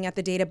decision looking at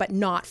the data but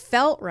not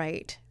felt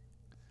right?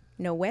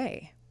 No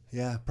way.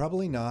 Yeah,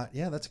 probably not.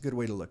 Yeah, that's a good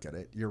way to look at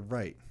it. You're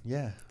right.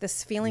 Yeah.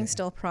 This feeling's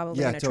still probably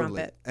Yeah, going to trump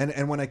it.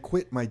 And when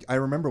I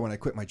remember when I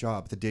quit my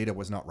job, the data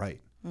was not right.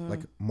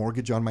 Like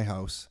mortgage on my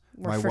house,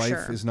 my For wife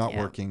sure. is not Yeah.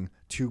 working,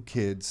 2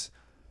 kids.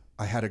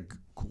 I had a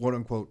quote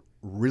unquote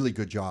really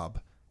good job,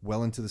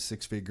 well into the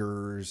 6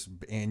 figures,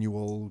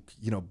 annual,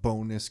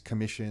 bonus,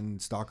 commission,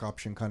 stock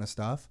option kind of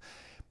stuff.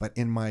 But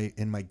in my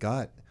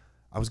gut,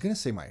 I was going to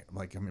say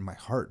in my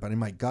heart, but in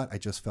my gut, I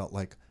just felt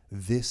like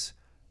this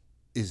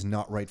is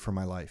not right for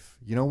my life.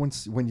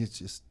 When you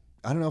just,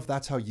 I don't know if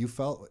that's how you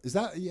felt. Is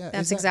that,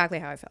 That's exactly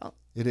how I felt.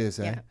 It is,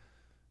 eh? Yeah.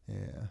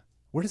 Yeah.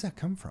 Where does that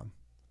come from?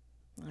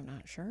 I'm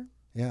not sure.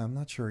 Yeah, I'm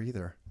not sure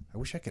either. I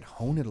wish I could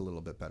hone it a little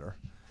bit better.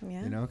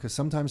 Yeah. Because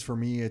sometimes for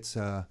me it's,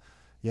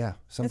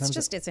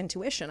 sometimes It's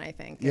intuition, I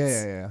think.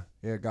 Yeah,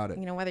 got it.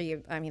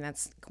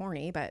 That's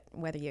corny, but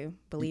whether you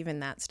believe in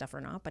that stuff or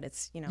not, but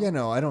it's, Yeah,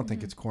 no, I don't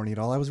think it's corny at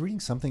all. I was reading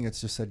something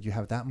that's just said you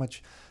have that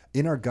much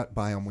in our gut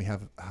biome. We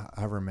have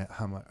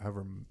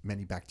however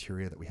many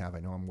bacteria that we have. I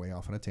know I'm way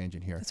off on a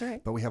tangent here. That's all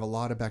right. But we have a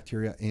lot of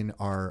bacteria in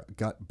our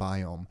gut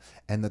biome,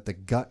 and that the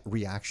gut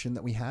reaction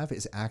that we have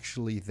is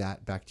actually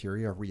that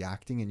bacteria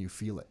reacting, and you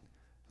feel it.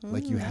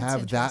 Like you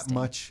have that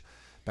much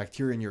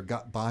bacteria in your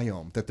gut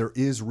biome, that there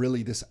is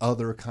really this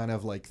other kind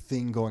of like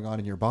thing going on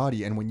in your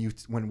body. And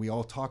when we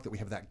all talk that we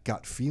have that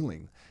gut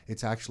feeling,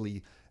 it's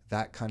actually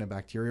that kind of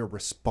bacteria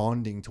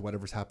responding to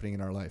whatever's happening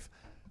in our life.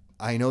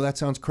 I know that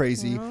sounds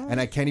crazy,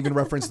 and I can't even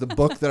reference the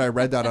book that I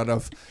read that out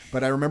of,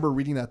 but I remember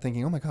reading that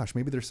thinking, oh my gosh,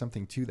 maybe there's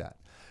something to that.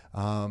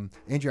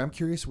 Andrea, I'm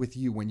curious with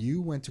you, when you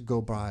went to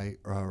go buy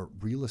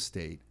real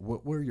estate,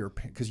 what were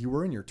because you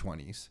were in your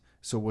 20s.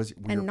 So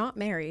and not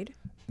married.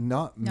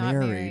 Not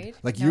married.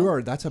 Like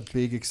no. That's a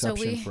big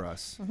exception for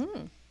us.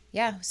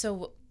 Yeah.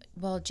 So,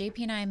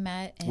 JP and I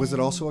met. Was it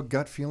also a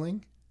gut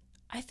feeling?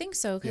 I think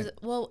so.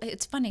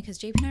 It's funny because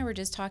JP and I were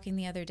just talking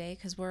the other day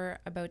because we're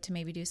about to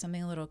maybe do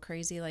something a little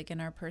crazy like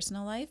in our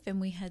personal life. And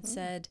we had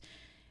said,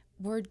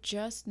 we're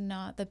just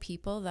not the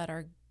people that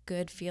are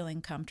good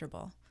feeling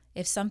comfortable.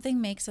 If something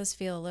makes us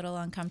feel a little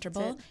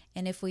uncomfortable,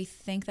 and if we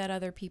think that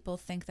other people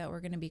think that we're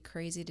going to be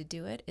crazy to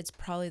do it, it's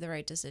probably the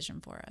right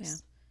decision for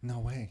us. No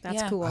way.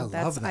 That's cool. I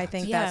love that. I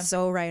think that's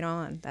so right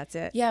on. That's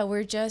it. Yeah,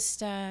 we're just,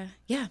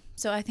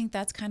 So I think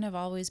that's kind of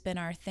always been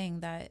our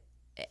thing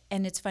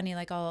and it's funny,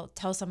 like I'll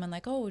tell someone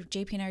like, oh,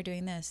 JP and I are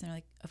doing this. And they're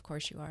like, of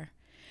course you are.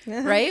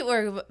 Right?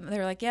 Where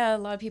they're like, yeah, a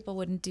lot of people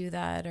wouldn't do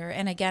that.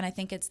 And again, I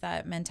think it's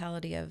that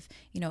mentality of,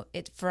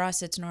 for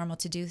us, it's normal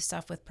to do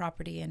stuff with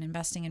property and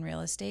investing in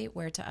real estate,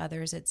 where to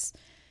others, it's,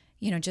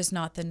 just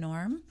not the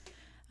norm.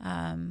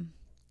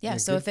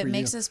 So if it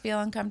makes us feel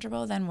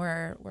uncomfortable, then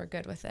we're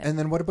good with it. And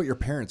then what about your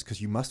parents?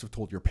 Because you must have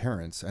told your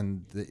parents,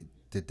 and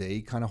did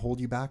they kind of hold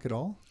you back at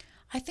all?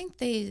 I think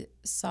they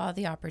saw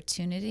the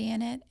opportunity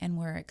in it and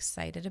were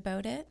excited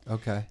about it.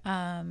 Okay.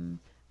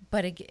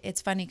 But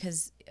it's funny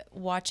because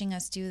watching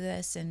us do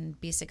this and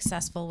be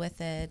successful with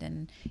it,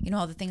 and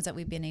all the things that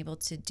we've been able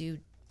to do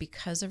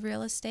because of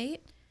real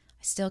estate,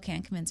 I still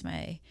can't convince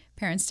my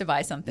parents to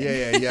buy something.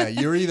 Yeah.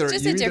 You're either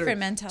just a different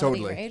mentality,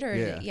 totally, right?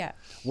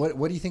 Or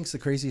What do you think's the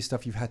craziest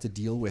stuff you've had to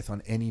deal with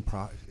on any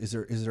Is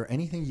there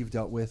anything you've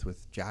dealt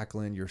with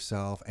Jacqueline,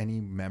 yourself, any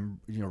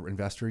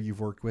investor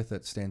you've worked with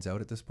that stands out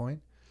at this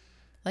point?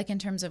 Like in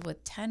terms of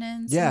with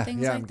tenants and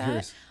things like I'm that.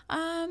 Curious.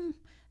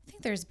 I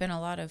think there's been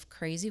a lot of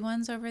crazy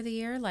ones over the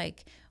year.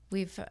 Like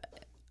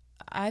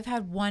I've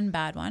had one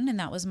bad one, and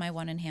that was my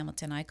one in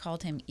Hamilton. I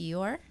called him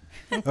Eeyore.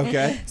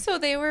 Okay. So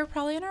they were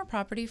probably on our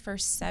property for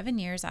 7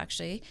 years,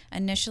 actually.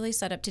 Initially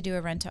set up to do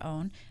a rent to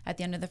own. At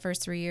the end of the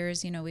first 3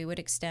 years, we would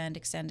extend.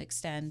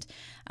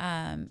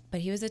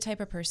 But he was the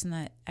type of person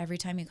that every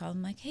time you called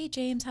him, like, hey,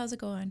 James, how's it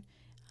going?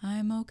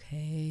 I'm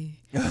okay.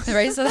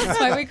 Right? So that's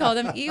why we called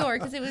him Eeyore,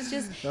 because it was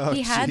just,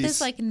 he had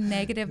this like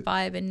negative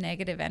vibe and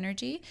negative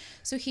energy.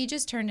 So he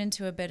just turned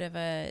into a bit of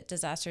a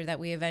disaster that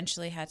we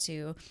eventually had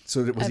to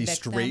So was he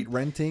straight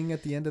renting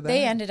at the end of that?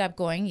 They ended up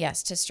going,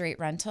 yes, to straight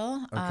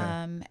rental.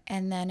 Okay.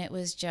 And then it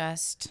was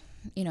just,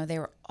 they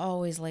were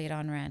always late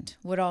on rent,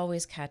 would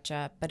always catch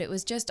up, but it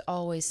was just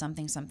always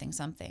something.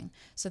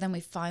 So then we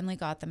finally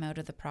got them out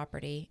of the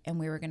property, and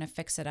we were going to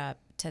fix it up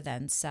to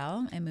then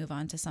sell and move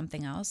on to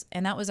something else.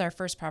 And that was our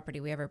first property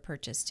we ever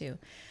purchased too.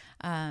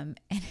 And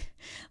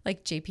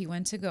like JP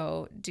went to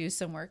go do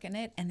some work in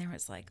it, and there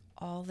was like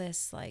all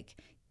this like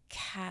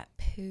cat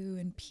poo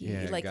and pee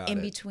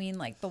between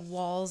like the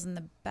walls and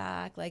the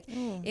back. Like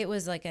it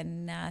was like a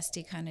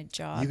nasty kind of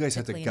job. You guys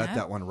had to gut up.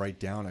 that one right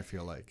down, I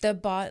feel like.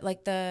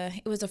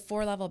 It was a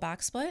 4-level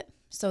back split.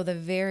 So the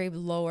very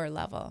lower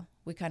level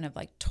we kind of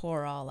like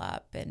tore all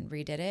up and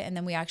redid it. And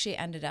then we actually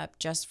ended up,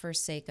 just for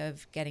sake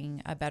of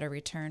getting a better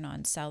return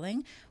on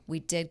selling, we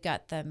did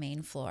gut the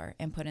main floor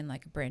and put in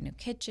like a brand new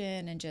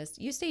kitchen and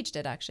you staged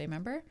it actually,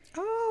 remember?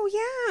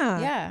 Oh, yeah.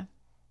 Yeah.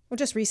 Well,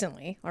 just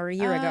recently or a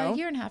year ago. A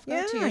year and a half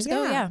ago, 2 years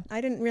ago. Yeah.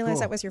 I didn't realize Cool.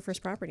 that was your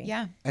first property.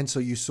 Yeah. And so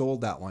you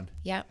sold that one.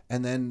 Yeah.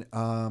 And then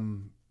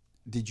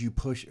did you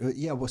push?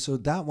 Well, so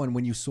that one,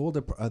 when you sold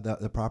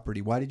the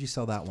property, why did you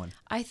sell that one?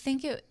 I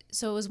think it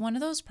was one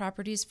of those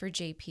properties for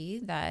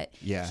JP that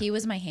Yeah. he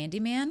was my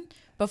handyman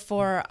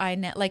before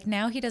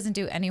now he doesn't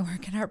do any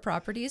work in our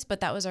properties, but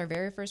that was our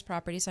very first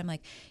property. So I'm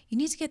like, you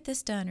need to get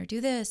this done or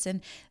do this.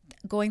 And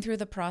going through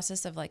the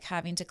process of like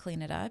having to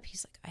clean it up,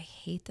 he's like, I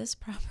hate this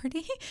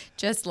property.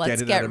 Just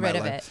let's get rid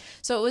of it.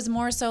 So it was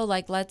more so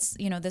like, let's,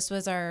 this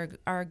was our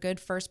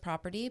good first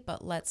property,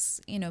 but let's,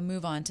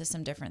 move on to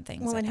some different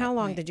things. Well, and how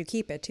long did you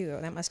keep it too?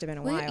 That must have been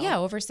a while. Yeah,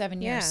 over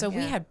 7 years. Yeah, So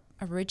we had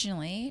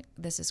originally,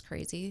 this is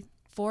crazy,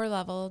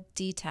 4-level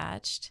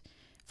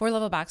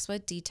back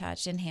split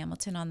detached in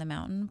Hamilton on the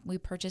mountain. We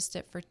purchased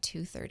it for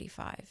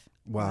 $235.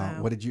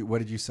 Wow. What did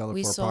you sell it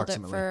We for sold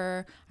approximately? it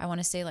for, I want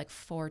to say like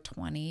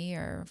 $420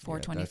 or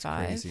 $425. That's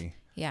crazy.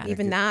 Yeah.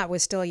 Even that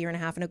was still a year and a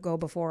half ago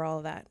before all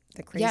of that,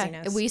 the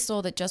craziness. Yeah, we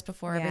sold it just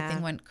before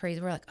everything went crazy.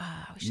 We're like,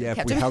 we should have If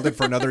kept we it. held it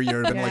for another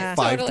year, it'd been like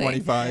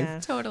 $525. Yeah.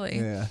 Totally.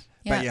 Yeah.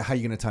 But how are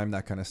you going to time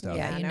that kind of stuff?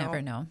 Yeah, you no.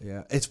 never know.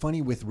 Yeah. It's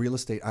funny with real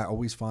estate. I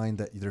always find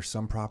that there's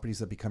some properties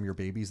that become your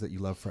babies that you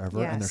love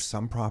forever. Yes. And there's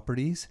some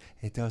properties,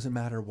 it doesn't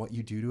matter what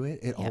you do to it.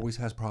 It always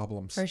has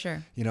problems. For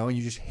sure. And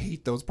you just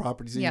hate those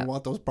properties and you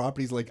want those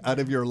properties like out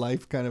of your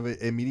life kind of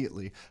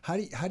immediately. How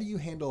do you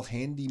handle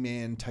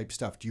handyman type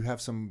stuff? Do you have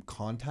some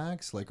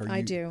contacts?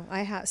 I do.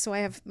 I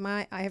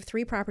have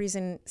 3 properties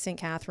in St.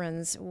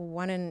 Catharines,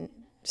 one in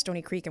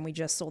Stony Creek, and we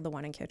just sold the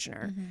one in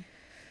Kitchener.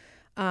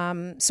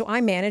 Mm-hmm. So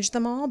I manage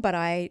them all, but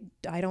I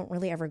don't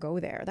really ever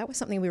go there. That was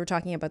something we were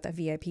talking about, the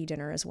VIP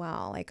dinner as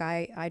well. Like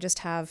I just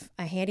have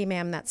a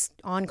handyman that's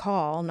on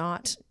call,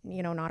 not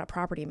a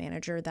property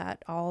manager,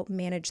 that I'll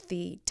manage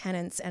the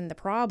tenants and the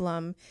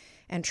problem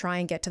and try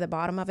and get to the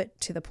bottom of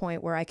it to the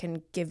point where I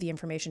can give the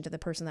information to the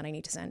person that I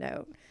need to send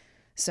out.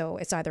 So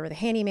it's either the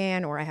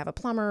handyman or I have a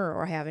plumber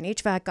or I have an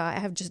HVAC guy. I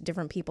have just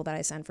different people that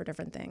I send for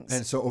different things.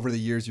 And so over the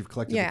years, you've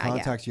collected the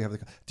contacts. You have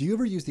do you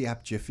ever use the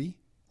app Jiffy?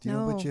 Do you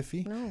know about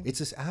Jiffy? No. It's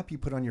this app you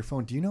put on your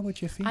phone. Do you know about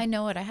Jiffy? I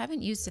know it. I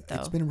haven't used it though.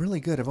 It's been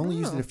really good. I've only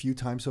used it a few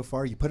times so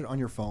far. You put it on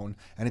your phone,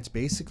 and it's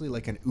basically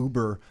like an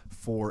Uber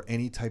for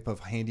any type of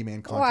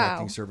handyman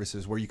contracting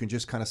services where you can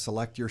just kind of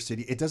select your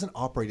city. It doesn't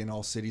operate in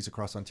all cities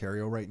across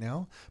Ontario right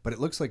now, but it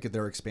looks like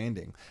they're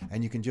expanding.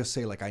 And you can just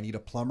say, like, I need a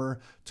plumber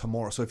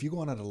tomorrow. So if you go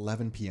on at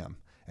 11 p.m.,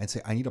 and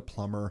say, I need a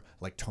plumber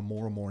like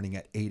tomorrow morning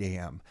at 8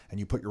 a.m. and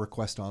you put your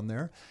request on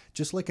there,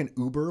 just like an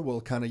Uber will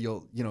kind of,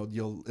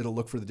 it'll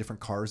look for the different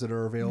cars that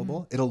are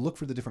available. Mm-hmm. It'll look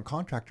for the different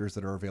contractors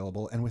that are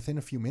available. And within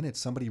a few minutes,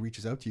 somebody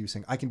reaches out to you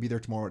saying, I can be there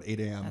tomorrow at 8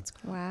 a.m. That's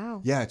cool.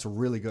 Wow. Yeah, it's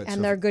really good.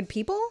 And they're good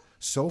people?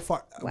 So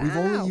far, we've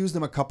only used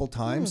them a couple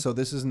times, so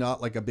this is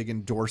not like a big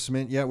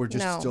endorsement yet. We're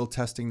just still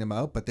testing them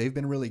out, but they've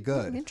been really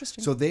good.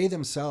 Interesting. So they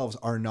themselves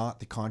are not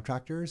the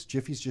contractors.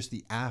 Jiffy's just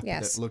the app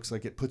Yes. that looks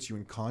like it puts you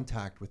in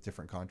contact with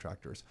different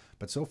contractors.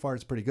 But so far,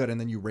 it's pretty good. And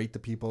then you rate the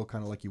people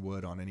kind of like you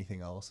would on anything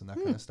else and that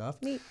kind of stuff.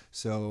 Neat.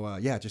 So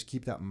just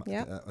keep that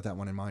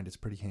one in mind. It's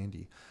pretty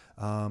handy.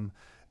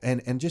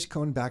 And just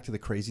going back to the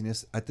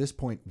craziness, at this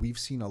point, we've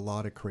seen a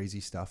lot of crazy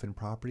stuff in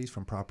properties,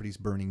 from properties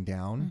burning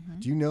down. Mm-hmm.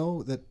 Do you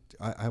know that,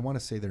 I want to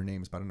say their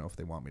names, but I don't know if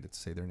they want me to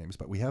say their names,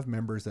 but we have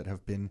members that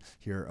have been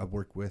here,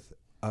 worked with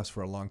us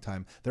for a long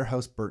time. Their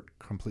house burnt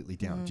completely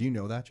down. Mm-hmm. Do you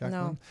know that,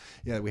 Jacqueline? No.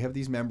 Yeah, we have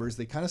these members.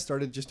 They kind of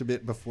started just a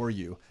bit before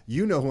you.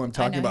 You know who I'm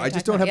talking about. I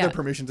just talking don't have about. their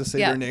permission to say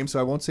their names, so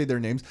I won't say their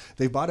names.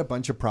 They bought a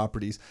bunch of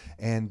properties,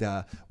 and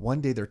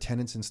one day their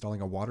tenant's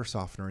installing a water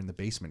softener in the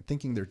basement,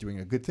 thinking they're doing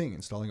a good thing,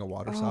 installing a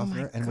water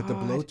softener. And with the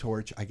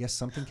blowtorch, I guess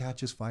something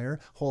catches fire,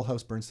 whole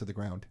house burns to the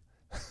ground.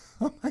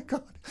 Oh my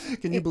God.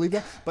 Can you believe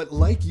that? But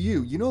like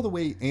you know the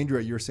way,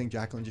 Andrea, you were saying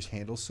Jacqueline just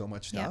handles so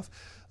much stuff.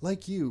 Yeah.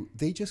 Like you,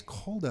 they just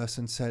called us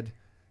and said,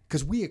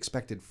 because we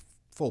expected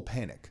full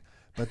panic,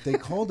 but they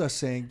called us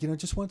saying,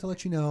 just wanted to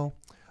let you know,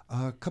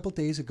 a couple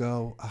days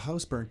ago, a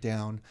house burnt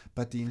down,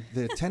 but the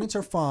tenants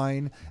are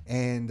fine.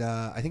 And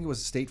I think it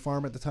was State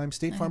Farm at the time.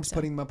 State Farm's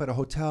putting them up at a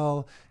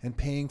hotel and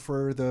paying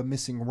for the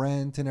missing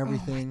rent and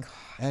everything.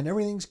 And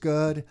everything's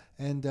good.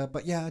 And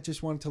but I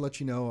just wanted to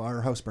let you know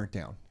our house burnt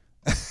down.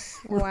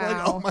 We're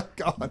like, oh my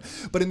God.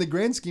 But in the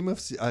grand scheme of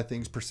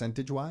things,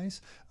 percentage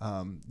wise,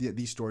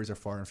 these stories are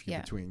far and few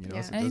between. So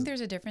I think there's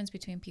a difference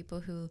between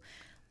people who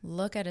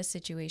look at a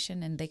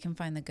situation and they can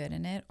find the good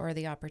in it or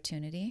the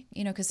opportunity,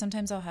 because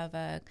sometimes I'll have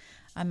a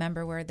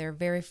member where their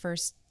very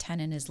first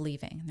tenant is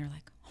leaving and they're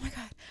like, oh my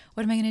God,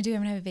 what am I going to do? I'm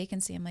going to have a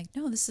vacancy. I'm like,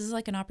 no, this is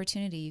like an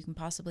opportunity. You can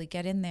possibly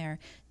get in there,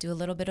 do a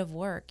little bit of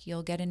work.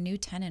 You'll get a new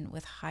tenant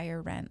with higher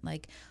rent.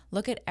 Like,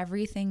 look at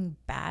everything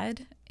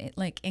bad,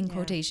 like in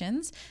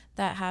quotations,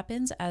 that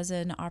happens as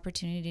an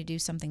opportunity to do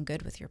something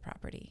good with your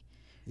property.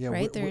 Yeah,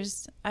 right.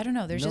 I don't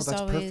know. There's just that's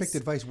always perfect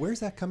advice. Where's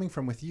that coming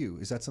from with you?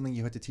 Is that something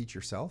you had to teach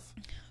yourself?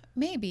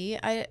 Maybe.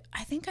 I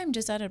think I'm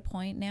just at a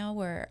point now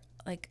where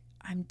like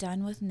I'm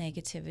done with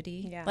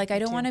negativity. Yeah, like I me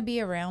don't too. want to be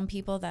around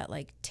people that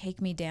like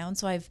take me down.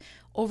 So I've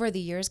over the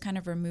years kind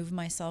of removed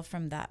myself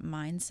from that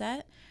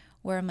mindset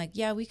where I'm like,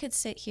 yeah, we could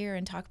sit here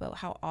and talk about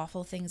how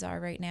awful things are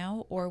right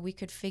now, or we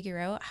could figure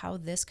out how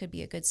this could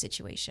be a good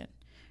situation,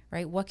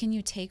 right? What can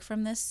you take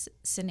from this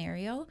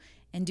scenario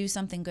and do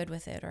something good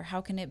with it? Or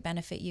how can it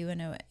benefit you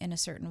in a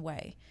certain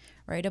way,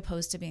 right?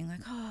 Opposed to being like,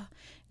 oh,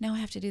 now I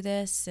have to do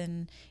this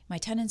and my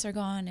tenants are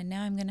gone and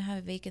now I'm going to have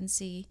a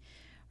vacancy.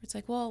 It's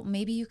like, well,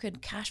 maybe you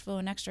could cash flow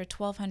an extra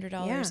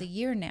 $1,200 a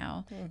year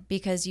now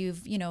because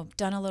you've,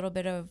 done a little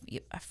bit of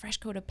a fresh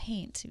coat of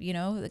paint,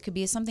 it could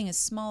be something as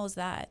small as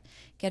that.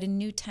 Get a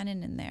new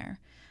tenant in there.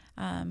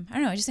 I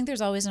don't know. I just think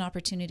there's always an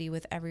opportunity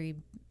with every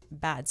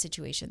bad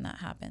situation that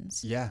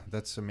happens. Yeah,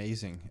 that's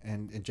amazing.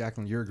 And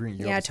Jacqueline, you're agreeing.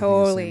 You're Yeah, obviously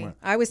thinking the same totally. way.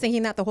 I was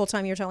thinking that the whole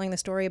time you're telling the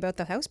story about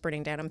the house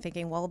burning down. I'm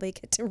thinking, well, they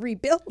get to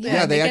rebuild it.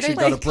 Yeah, they get actually a,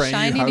 got like, a brand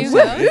shiny new new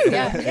house.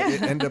 house.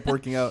 It ended up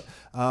working out.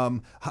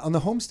 On the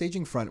home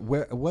staging front,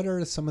 what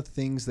are some of the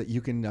things that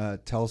you can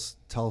tell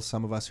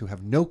some of us who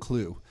have no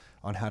clue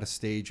on how to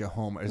stage a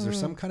home? Is there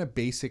some kind of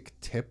basic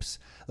tips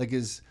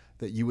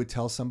that you would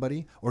tell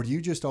somebody, or do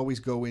you just always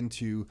go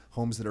into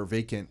homes that are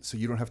vacant so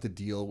you don't have to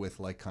deal with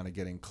like kind of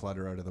getting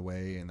clutter out of the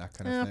way and that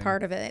kind of thing?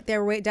 Part of it.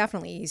 They're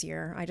definitely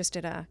easier. I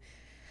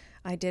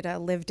did a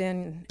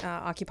lived-in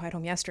occupied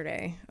home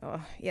yesterday.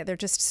 Oh, yeah, they're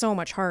just so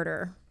much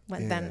harder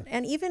than,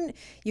 and even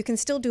you can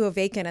still do a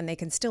vacant and they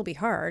can still be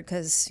hard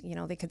because,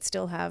 they could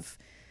still have,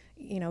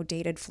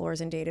 dated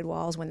floors and dated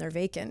walls when they're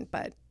vacant,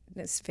 but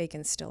this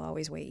vacant's still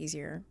always way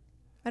easier.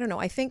 I don't know.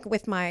 I think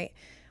with my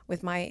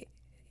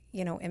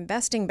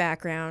investing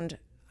background,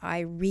 I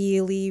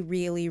really,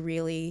 really,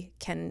 really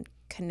can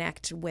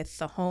connect with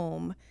the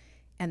home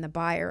and the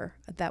buyer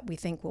that we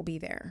think will be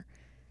there,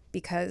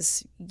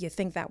 because you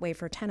think that way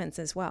for tenants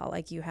as well.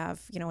 Like you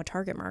have, a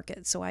target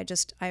market. So I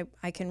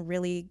can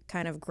really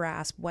kind of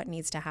grasp what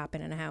needs to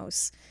happen in a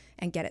house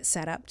and get it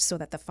set up so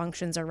that the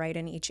functions are right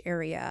in each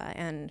area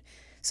and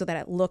so that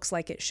it looks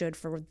like it should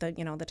for the,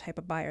 the type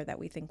of buyer that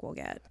we think we'll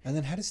get. And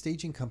then how do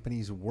staging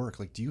companies work?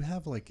 Like, do you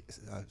have like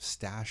a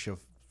stash of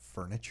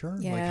furniture?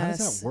 Yes. Like, how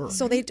does that work?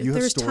 So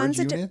there's tons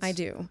of I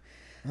do.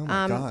 Oh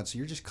my God. So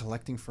you're just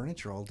collecting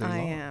furniture all day long. I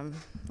am.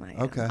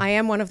 Okay. I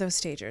am one of those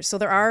stagers. So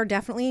there are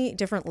definitely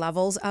different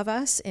levels of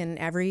us, and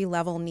every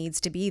level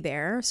needs to be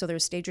there. So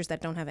there's stagers that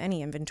don't have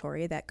any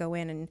inventory that go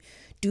in and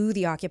do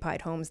the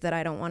occupied homes that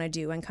I don't want to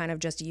do and kind of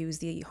just use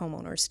the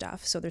homeowner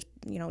stuff. So there's,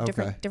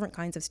 different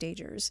kinds of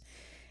stagers.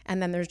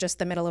 And then there's just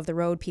the middle of the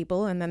road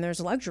people. And then there's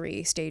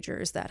luxury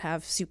stagers that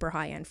have super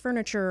high end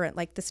furniture and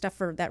like the stuff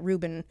for that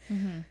Ruben.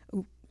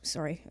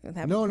 Sorry.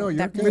 That you're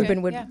good.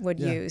 Ruben would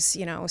Yeah. use,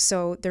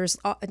 So there's,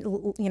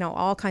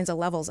 all kinds of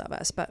levels of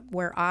us. But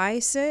where I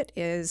sit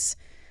is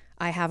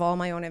I have all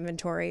my own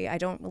inventory. I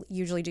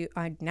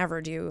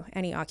never do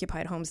any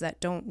occupied homes that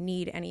don't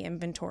need any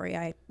inventory.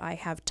 I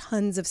have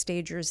tons of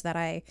stagers that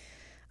I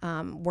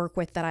work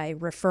with that I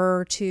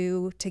refer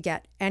to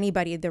get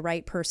anybody the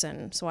right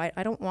person. So I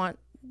don't want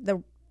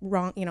the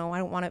wrong, I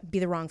don't want to be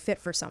the wrong fit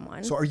for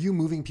someone. So are you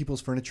moving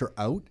people's furniture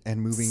out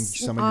and moving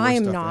some of your I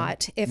am stuff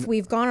not. in? If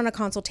we've gone on a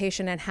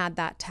consultation and had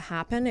that to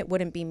happen, it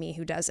wouldn't be me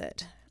who does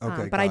it.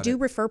 Okay, but I got do it.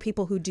 refer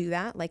people who do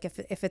that. Like if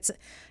it's,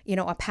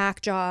 a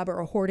pack job or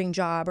a hoarding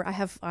job, or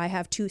I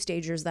have two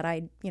stagers that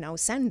I,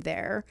 send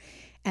there.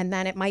 And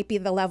then it might be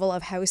the level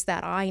of house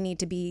that I need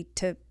to be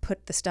to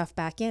put the stuff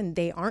back in.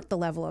 They aren't the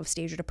level of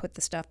stager to put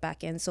the stuff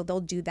back in. So they'll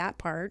do that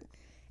part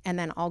and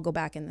then I'll go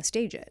back and the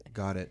stage it.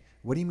 Got it.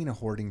 What do you mean a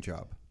hoarding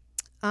job?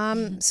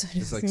 So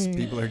It's like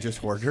people are just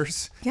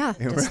hoarders? yeah,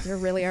 there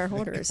really are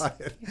hoarders.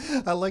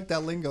 I like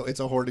that lingo. It's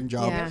a hoarding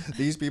job. Yeah.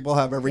 These people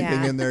have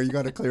everything Yeah. in there. You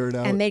got to clear it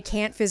out. And they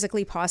can't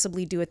physically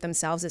possibly do it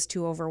themselves. It's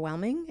too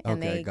overwhelming.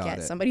 And Okay, they got get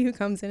it. somebody who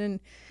comes in and,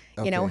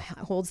 Okay.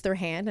 holds their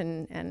hand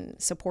and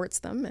supports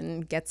them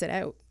and gets it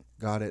out.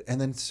 Got it.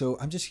 And then, so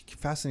I'm just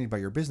fascinated by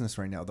your business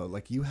right now, though.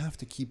 Like, you have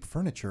to keep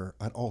furniture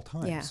at all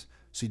times. Yeah.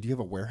 So do you have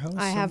a warehouse?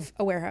 I have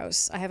a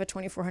warehouse. I have a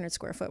 2,400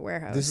 square foot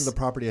warehouse. This is the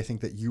property I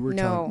think that you were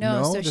No. telling.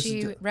 No, so This she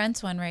is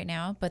rents one right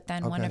now, but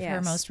then one Okay. of her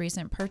Yes. most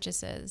recent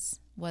purchases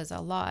was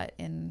a lot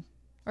in,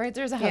 right?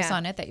 There's a house Yeah.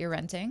 on it that you're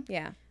renting.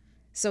 Yeah.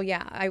 So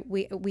yeah,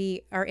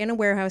 we are in a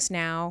warehouse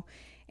now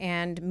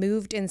and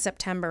moved in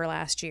September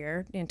last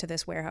year into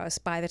this warehouse.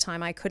 By the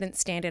time I couldn't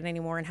stand it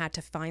anymore and had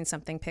to find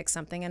something, pick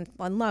something, and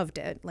loved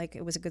it. Like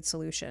it was a good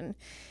solution.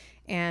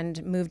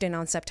 And moved in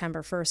on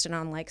September 1st, and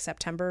on like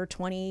September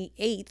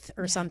 28th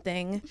or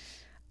something,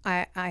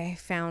 I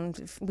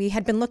found we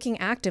had been looking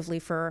actively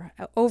for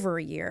over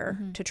a year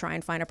to try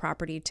and find a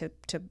property to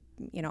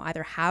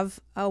either have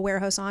a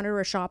warehouse on it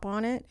or a shop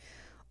on it,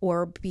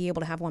 or be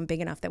able to have one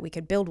big enough that we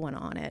could build one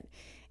on it,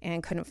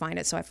 and couldn't find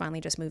it. So I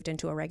finally just moved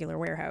into a regular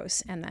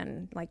warehouse. And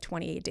then like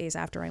 28 days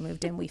after I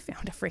moved in, we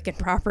found a freaking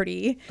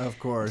property Of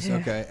course.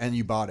 Okay. And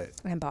you bought it.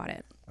 and bought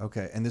it.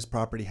 Okay. And this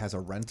property has a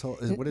rental.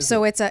 What is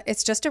So it?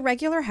 it's just a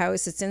regular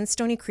house. It's in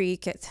Stony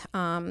Creek.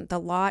 The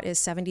lot is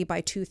 70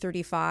 by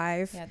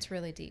 235. Yeah, it's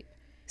really deep.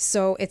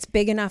 So it's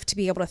big enough to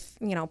be able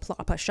to,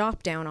 plop a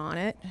shop down on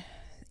it.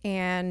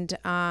 And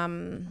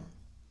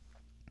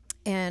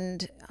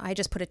I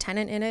just put a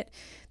tenant in it.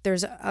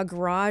 There's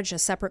a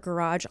separate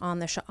garage on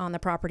the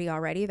property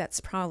already. That's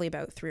probably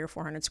about 300 or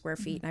 400 square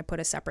feet. And I put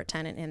a separate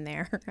tenant in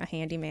there, a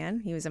handyman.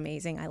 He was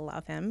amazing. I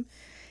love him.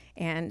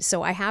 And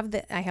so I have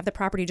the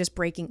property just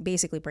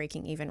basically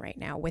breaking even right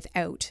now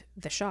without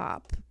the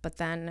shop. But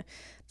then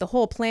the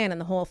whole plan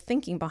and the whole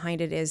thinking behind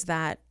it is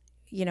that,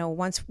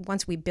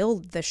 once we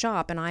build the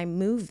shop and I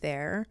move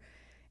there,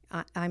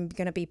 I'm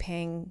going to be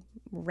paying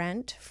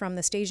rent from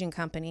the staging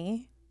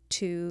company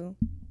to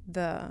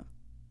the,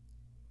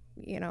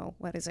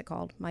 what is it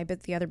called?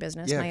 The other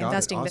business, my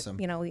investing, awesome.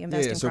 The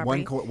investing So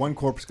property. one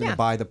corp's going to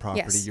buy the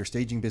property. Yes. Your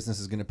staging business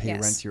is going to pay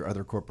Yes. rent to your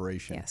other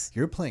corporation. Yes.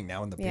 You're playing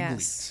now in the big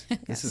Yes.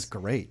 leagues. This is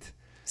great.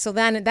 So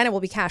then it will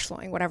be cash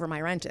flowing, whatever my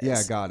rent is.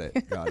 Yeah, got it.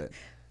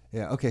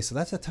 Yeah. Okay. So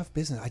that's a tough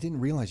business. I didn't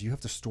realize you have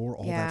to store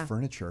all that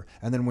furniture.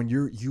 And then when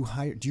do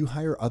you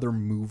hire other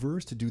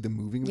movers to do the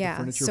moving of the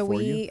furniture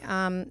for you? So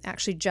we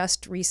actually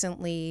just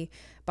recently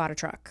bought a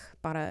truck.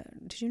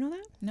 Did you know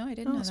that? No, I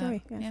didn't know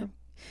sorry. that.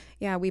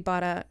 Yeah, we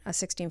bought a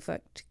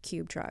 16-foot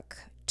cube truck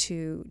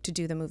to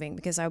do the moving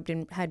because I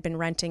had been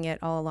renting it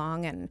all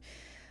along, and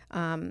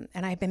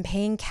I've been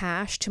paying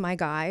cash to my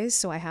guys,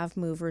 so I have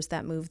movers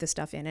that move the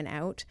stuff in and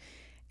out,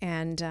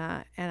 and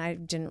I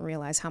didn't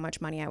realize how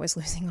much money I was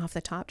losing off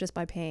the top just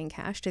by paying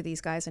cash to these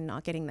guys and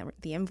not getting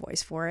the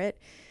invoice for it.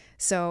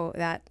 So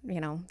that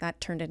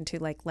turned into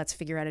let's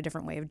figure out a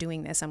different way of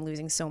doing this. I'm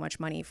losing so much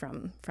money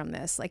from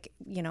this.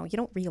 You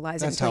don't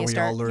realize that's it until how you we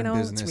start. all learn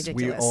It's business. We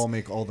ridiculous. all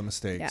make all the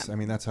mistakes. Yeah. I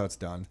mean, that's how it's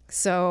done.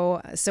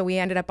 So we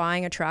ended up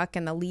buying a truck,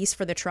 and the lease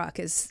for the truck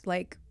is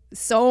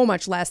so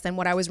much less than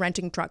what I was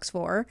renting trucks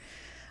for.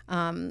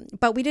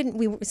 But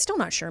we were still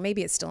not sure.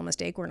 Maybe it's still a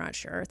mistake. We're not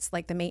sure. It's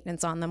the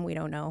maintenance on them. We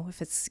don't know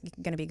if it's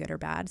going to be good or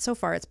bad. So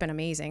far, it's been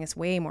amazing. It's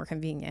way more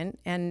convenient.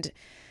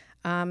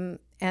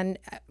 And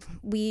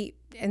we,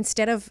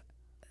 instead of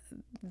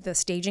the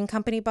staging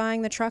company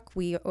buying the truck,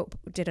 we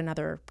did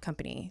another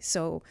company.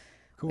 So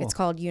Cool. It's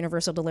called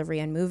Universal Delivery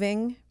and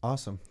Moving.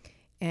 Awesome.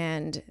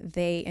 And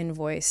they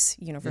invoice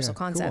Universal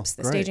Concepts,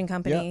 cool. the Great. staging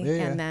company.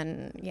 Yeah. And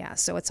then,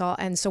 so it's all,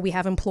 and so we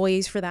have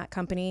employees for that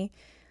company.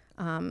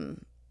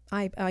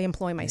 I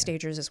employ my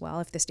stagers as well.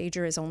 If the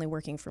stager is only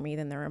working for me,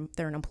 then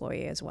they're an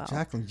employee as well.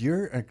 Jacqueline,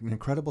 you're an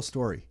incredible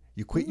story.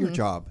 You quit your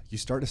job. You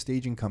start a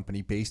staging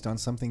company based on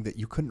something that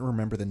you couldn't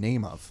remember the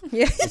name of.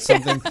 Yeah. It's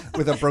something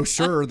with a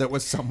brochure that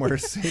was somewhere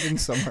sitting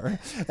somewhere.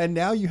 And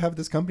now you have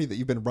this company that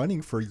you've been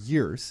running for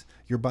years.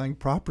 You're buying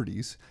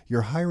properties.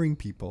 You're hiring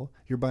people.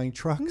 You're buying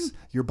trucks.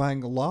 You're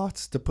buying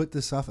lots to put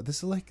this off.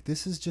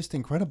 This is just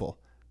incredible.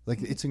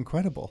 It's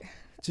incredible.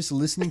 Just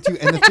listening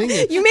to, and the thing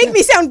is, you make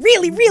me sound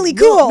really, really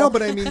cool. No,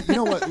 but I mean, you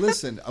know what?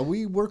 Listen,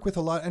 we work with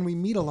a lot, and we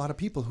meet a lot of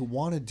people who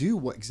want to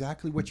do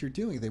exactly what you're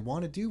doing. They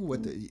want to do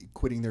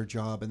quitting their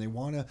job, and they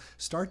want to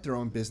start their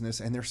own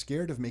business, and they're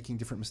scared of making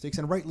different mistakes,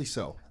 and rightly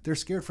so. They're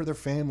scared for their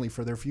family,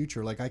 for their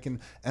future. I can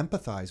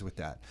empathize with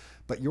that.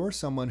 But you're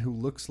someone who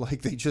looks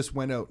like they just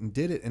went out and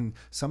did it, and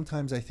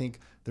sometimes I think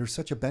there's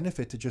such a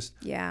benefit to just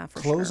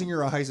closing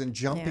your eyes and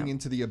jumping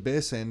into the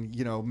abyss and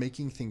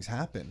making things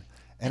happen.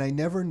 And I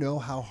never know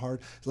how hard,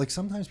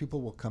 sometimes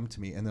people will come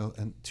to me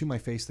and to my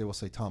face, they will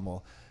say, Tom,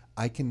 well,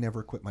 I can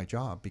never quit my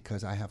job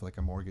because I have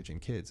a mortgage and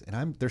kids.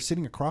 And they're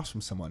sitting across from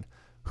someone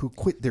who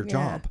quit their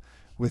job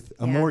with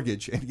a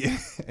mortgage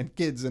and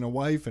kids and a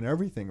wife and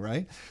everything,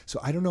 right? So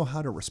I don't know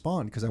how to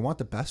respond because I want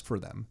the best for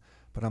them.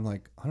 But I'm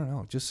I don't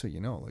know, just so you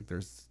know,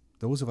 there's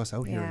those of us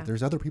out here,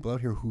 there's other people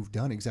out here who've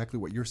done exactly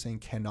what you're saying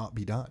cannot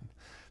be done.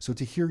 So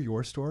to hear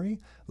your story,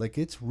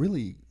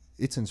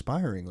 it's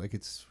inspiring.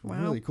 It's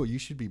really cool. You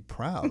should be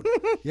proud.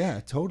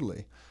 Yeah,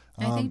 totally.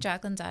 I think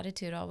Jacqueline's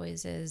attitude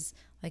always is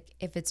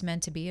if it's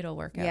meant to be, it'll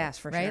work out. Yes,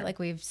 for right? sure.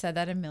 We've said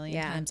that a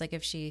million times.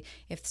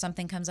 If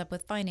something comes up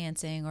with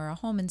financing or a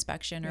home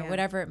inspection or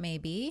whatever it may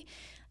be,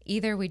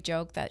 either we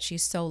joke that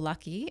she's so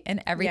lucky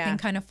and everything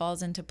kind of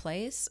falls into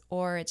place,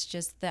 or it's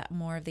just that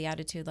more of the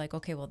attitude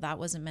okay, well, that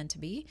wasn't meant to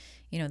be.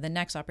 The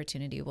next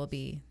opportunity will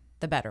be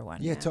the better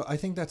one. Yeah, I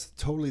think that's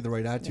totally the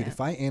right attitude. Yeah. If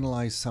I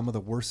analyze some of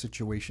the worst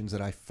situations that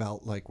I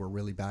felt were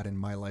really bad in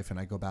my life and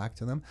I go back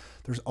to them,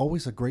 there's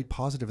always a great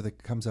positive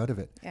that comes out of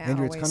it. Yeah,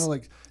 Andrea, always. it's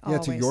kind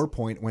of to Always. your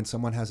point, when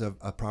someone has a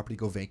property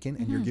go vacant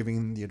and you're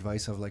giving the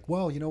advice of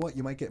well, you know what,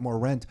 you might get more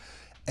rent.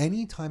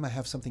 Anytime I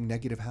have something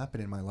negative happen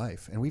in my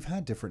life, and we've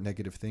had different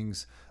negative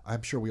things,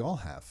 I'm sure we all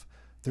have,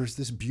 there's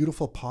this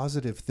beautiful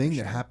positive thing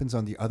that happens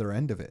on the other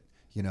end of it.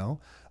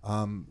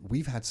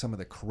 We've had some of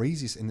the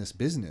craziest in this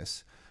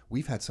business.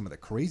 We've had some of the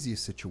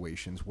craziest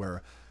situations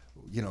where,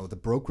 the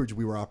brokerage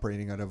we were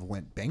operating out of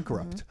went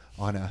bankrupt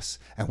on us,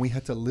 and we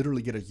had to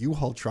literally get a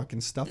U-Haul truck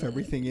and stuff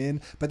everything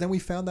in. But then we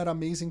found that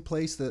amazing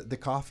place, the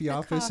coffee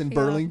office in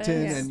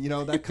Burlington, office.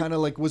 and that kind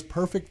of was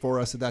perfect for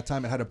us at that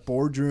time. It had a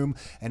boardroom,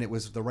 and it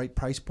was the right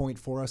price point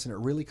for us, and it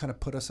really kind of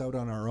put us out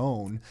on our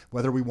own,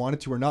 whether we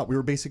wanted to or not. We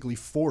were basically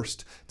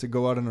forced to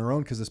go out on our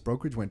own because this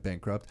brokerage went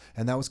bankrupt,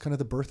 and that was kind of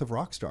the birth of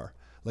Rockstar.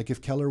 Like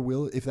if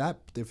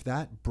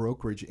that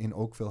brokerage in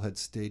Oakville had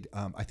stayed,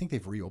 I think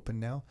they've reopened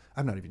now.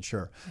 I'm not even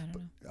sure. I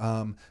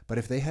don't know. But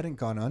if they hadn't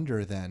gone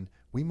under, then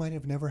we might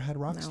have never had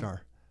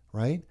Rockstar,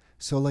 right?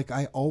 So like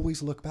I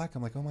always look back,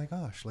 I'm like, oh my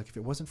gosh, like if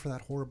it wasn't for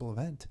that horrible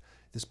event,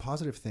 this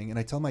positive thing. And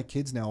I tell my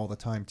kids now all the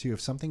time too, if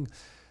something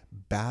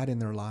bad in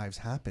their lives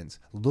happens,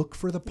 look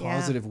for the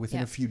positive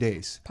within a few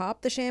days.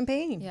 Pop the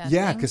champagne.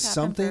 Yeah, because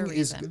something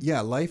is,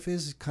 life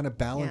is kind of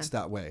balanced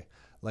that way.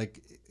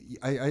 Like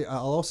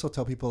I'll also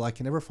tell people I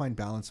can never find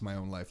balance in my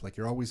own life. Like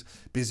you're always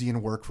busy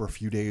in work for a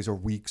few days or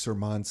weeks or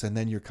months, and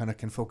then you're kind of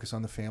can focus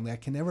on the family. I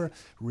can never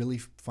really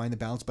find the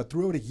balance, but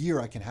throughout a year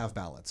I can have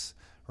balance,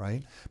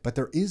 right? But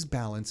there is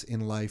balance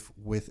in life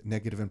with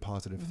negative and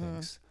positive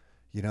things.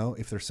 You know,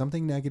 if there's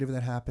something negative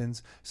that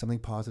happens, something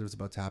positive is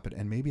about to happen.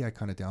 And maybe I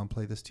kind of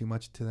downplay this too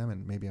much to them,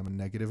 and maybe I'm a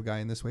negative guy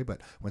in this way. But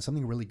when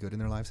something really good in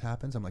their lives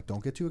happens, I'm like,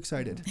 don't get too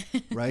excited,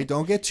 right?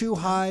 Don't get too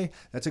high.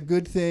 That's a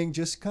good thing.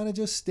 Just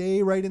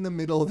stay right in the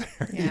middle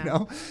there, you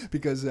know,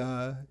 because,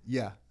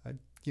 if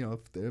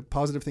the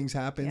positive things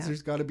happen,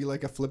 there's got to be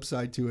like a flip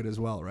side to it as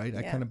well, right?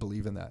 I kind of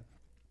believe in that.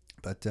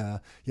 But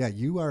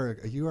you are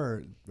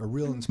a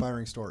real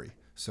inspiring story.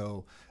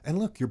 So, and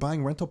look, you're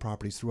buying rental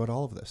properties throughout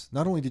all of this.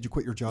 Not only did you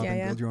quit your job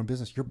and build your own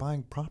business, you're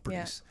buying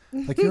properties.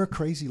 Like you're a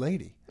crazy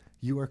lady.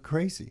 You are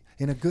crazy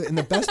in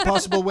the best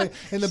possible way.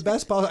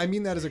 I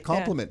mean that as a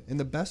compliment. In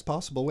the best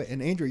possible way.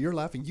 And Andrea, you're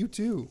laughing. You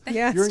too.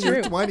 Yeah, you're in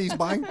your 20s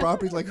buying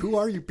properties. Like, who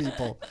are you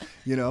people?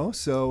 You know.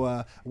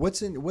 So,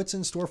 what's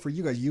in store for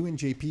you guys? You and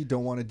JP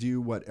don't want to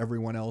do what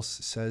everyone else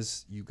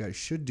says you guys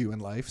should do in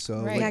life. So,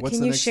 like, what's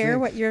can the you next share thing?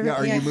 what you're?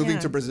 Are you moving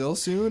to Brazil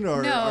soon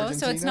or no? Argentina?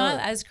 So it's not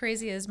as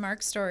crazy as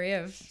Mark's story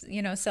of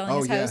selling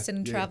his house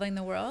and traveling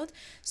the world.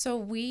 So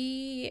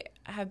we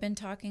have been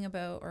talking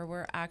about, or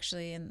we're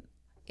actually in.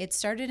 It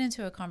started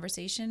into a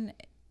conversation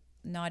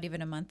not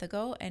even a month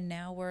ago, and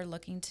now we're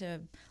looking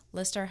to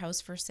list our house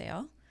for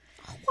sale.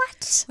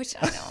 What? Which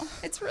I know,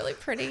 it's really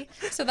pretty.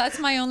 So that's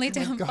my only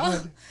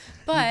downfall.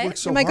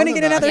 But am I going to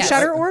get another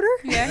shutter order?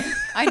 Yeah,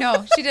 I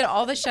know. She did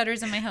all the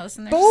shutters in my house,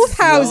 and both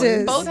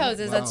houses. Both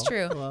houses. Wow. That's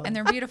true, and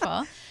they're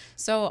beautiful.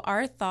 So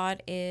our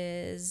thought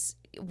is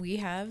we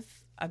have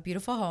a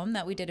beautiful home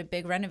that we did a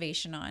big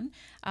renovation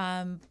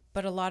on,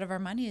 but a lot of our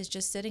money is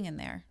just sitting in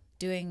there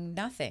doing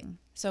nothing.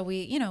 So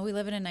we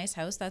live in a nice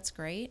house. That's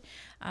great.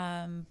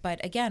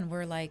 But again,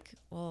 we're like,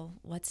 well,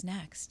 what's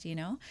next?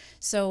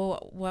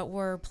 So what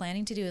we're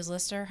planning to do is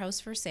list our house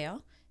for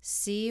sale,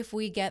 see if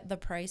we get the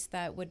price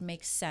that would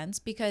make sense,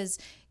 because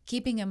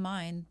keeping in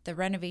mind the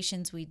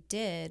renovations we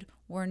did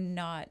were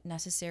not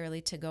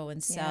necessarily to go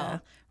and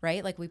sell,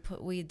 right? Like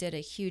we did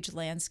a huge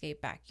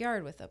landscape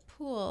backyard with a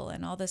pool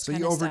and all this kind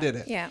of stuff. So you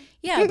overdid it. Yeah.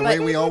 The way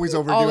we always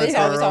overdo it.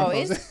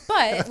 Always.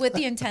 But with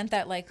the intent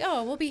that like,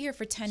 we'll be here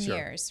for 10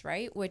 years,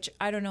 right? Which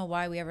I don't know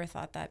why we ever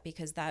thought that,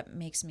 because that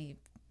makes me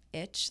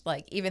itch,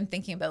 like even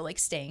thinking about like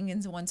staying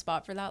in one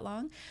spot for that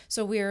long.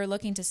 So we're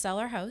looking to sell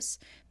our house,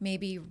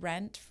 maybe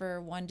rent for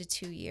 1 to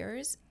 2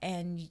 years,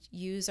 and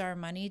use our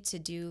money to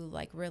do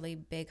like really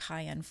big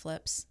high-end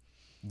flips.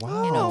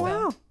 Wow.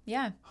 Wow.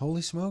 Yeah.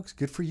 Holy smokes.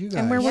 Good for you guys.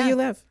 And where will you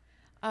live?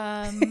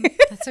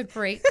 That's a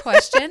great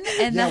question.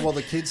 And well,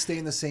 the kids stay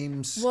in the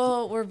same...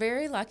 Well, we're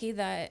very lucky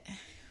that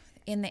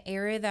in the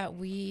area that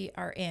we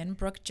are in,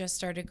 Brooke just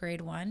started grade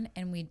 1,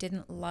 and we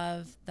didn't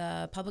love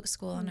the public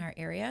school in our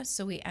area,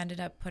 so we ended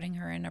up putting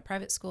her in a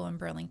private school in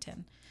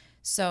Burlington.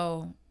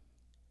 So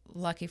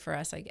lucky for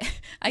us,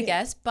 I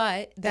guess.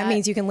 But that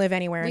means you can live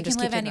anywhere. We and just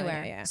can live keep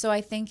anywhere. Yeah. So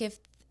I think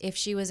if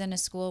she was in a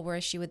school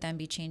where she would then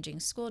be changing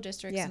school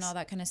districts and all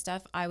that kind of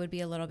stuff, I would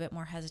be a little bit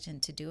more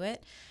hesitant to do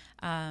it.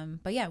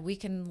 But yeah, we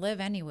can live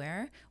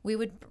anywhere. We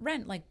would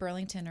rent like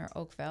Burlington or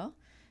Oakville,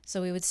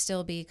 so we would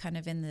still be kind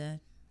of in the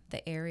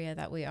area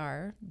that we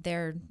are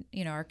there.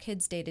 Our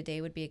kids' day to day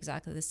would be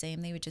exactly the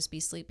same. They would just be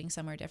sleeping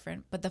somewhere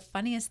different. But the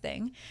funniest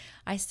thing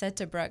I said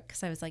to Brooke,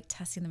 because I was like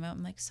testing them out,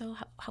 I'm like, so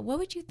what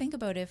would you think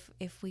about if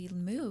we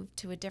moved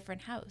to a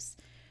different house?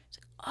 She's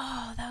like,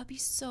 oh, that would be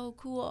so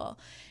cool.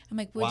 I'm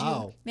like, would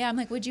you? Yeah, I'm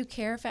like, would you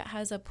care if it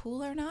has a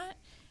pool or not?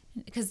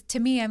 Because to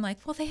me, I'm like,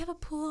 well, they have a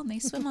pool and they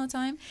swim all the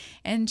time.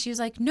 And she was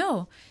like,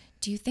 no.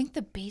 Do you think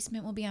the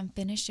basement will be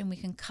unfinished and we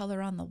can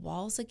color on the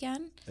walls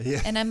again?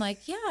 Yeah. And I'm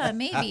like, yeah,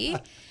 maybe.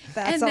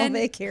 That's all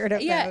they cared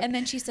about. Yeah. And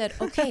then she said,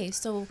 okay,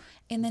 so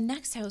in the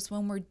next house,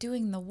 when we're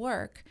doing the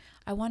work,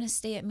 I want to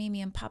stay at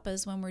Mimi and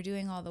Papa's when we're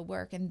doing all the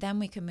work, and then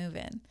we can move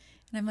in.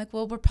 And I'm like,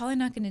 well, we're probably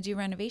not going to do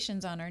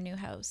renovations on our new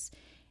house.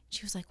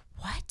 She was like,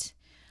 what?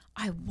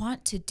 I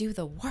want to do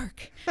the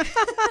work.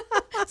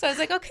 So I was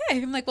like, okay.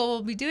 I'm like, well,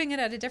 we'll be doing it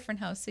at a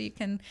different house. So you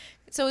can,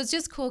 so it's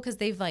just cool because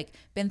they've like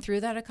been through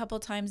that a couple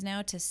times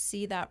now to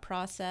see that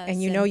process.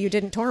 And you you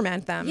didn't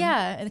torment them.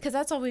 Yeah. And because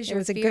that's always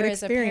your fear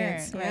as a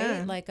parent, right?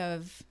 Yeah. Like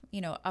of,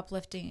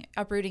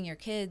 uprooting your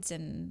kids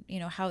and,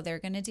 how they're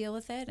going to deal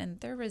with it. And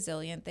they're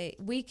resilient.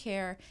 We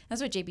care.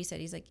 That's what JB said.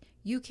 He's like,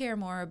 you care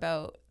more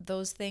about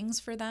those things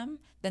for them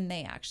than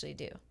they actually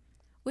do.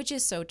 Which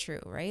is so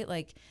true, right?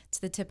 Like it's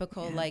the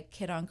typical like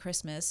kid on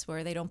Christmas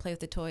where they don't play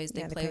with the toys,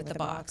 they play with the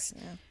box,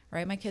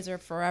 right? My kids are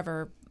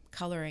forever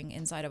coloring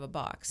inside of a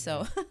box.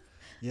 So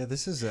Yeah,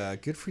 this is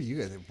good for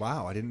you.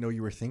 Wow, I didn't know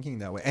you were thinking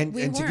that way. And to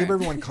give weren't.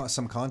 everyone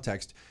some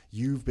context,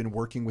 you've been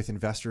working with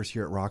investors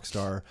here at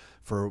Rockstar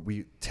for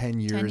 10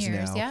 years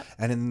now. Yep.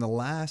 And in the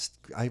last,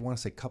 I want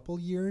to say, couple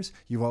years,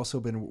 you've also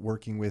been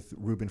working with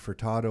Ruben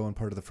Furtado and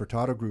part of the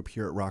Furtado group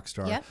here at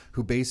Rockstar, Yep.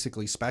 who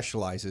basically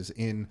specializes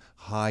in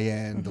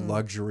high-end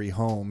luxury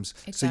homes.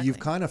 So Exactly. you've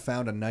kind of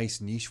found a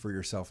nice niche for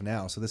yourself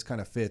now. So this kind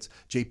of fits.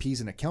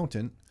 JP's an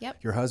accountant,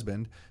 Yep. your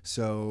husband.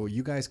 So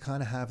you guys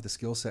kind of have the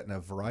skill set in a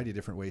variety of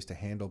different ways to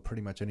handle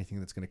pretty much anything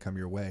that's going to come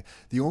your way.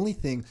 The only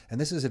thing, and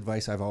this is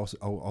advice I've also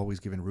always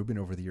given Ruben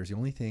over the years, the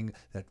only thing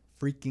that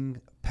freaking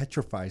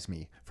petrifies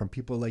me from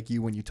people like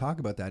you when you talk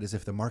about that is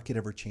if the market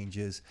ever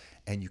changes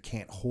and you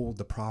can't hold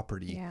the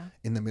property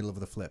in the middle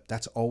of the flip.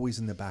 That's always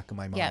in the back of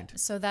my mind. Yeah,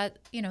 so that,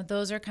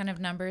 those are kind of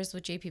numbers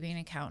with JP being an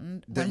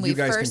accountant. That When you we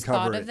guys first can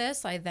cover thought of it.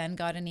 this, I then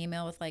got an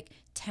email with like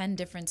 10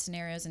 different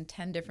scenarios and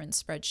 10 different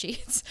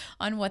spreadsheets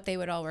on what they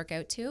would all work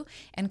out to.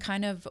 And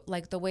kind of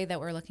like the way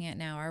that we're looking at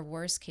now, our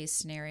worst case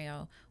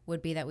scenario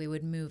would be that we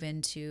would move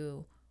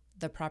into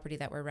the property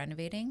that we're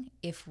renovating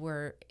if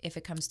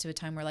it comes to a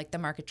time where like the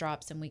market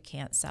drops and we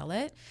can't sell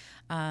it.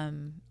 I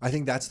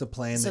think that's the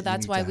plan. So that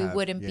that's you why need to we have.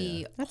 wouldn't Yeah.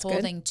 be That's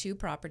holding good. two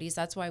properties.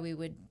 That's why we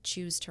would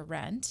choose to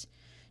rent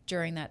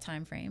during that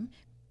time frame.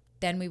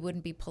 Then we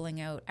wouldn't be pulling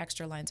out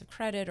extra lines of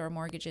credit or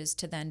mortgages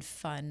to then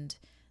fund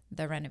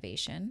the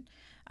renovation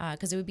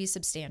because it would be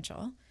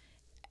substantial.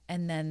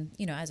 And then,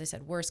 as I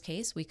said, worst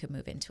case, we could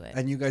move into it.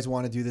 And you guys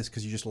want to do this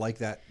because you just like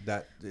that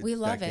We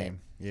love that it.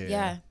 game.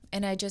 Yeah.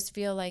 And I just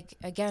feel like,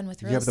 again,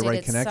 with real You have the estate, right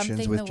it's connections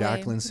something with the way-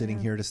 Jacqueline sitting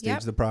here to stage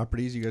Yep. the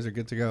properties. You guys are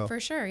good to go. For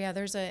sure. Yeah.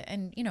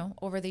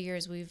 Over the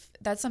years,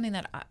 that's something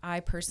that I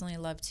personally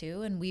love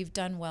too. And we've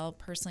done well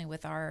personally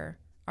with our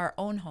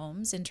own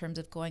homes in terms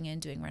of going in,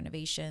 doing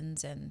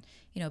renovations and,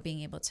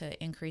 being able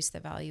to increase the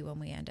value when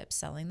we end up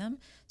selling them.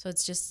 So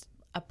it's just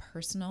a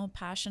personal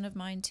passion of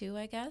mine too,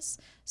 I guess.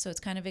 So it's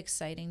kind of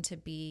exciting to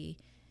be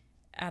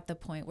at the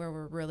point where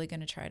we're really going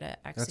to try to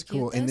execute. That's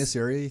cool. In this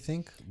area, you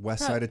think?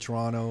 West side of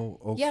Toronto,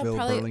 Oakville,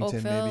 probably Burlington,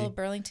 Oakville, maybe?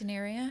 Burlington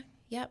area.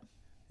 Yep.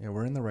 Yeah,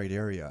 we're in the right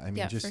area. I mean,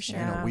 Yeah, just, for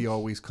sure. we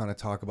always kind of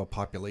talk about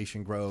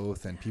population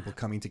growth and people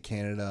coming to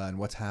Canada and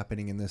what's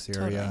happening in this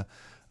area.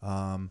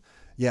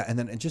 Yeah, and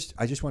then I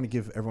just want to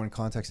give everyone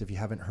context if you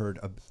haven't heard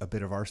a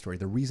bit of our story.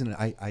 The reason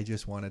I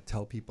just want to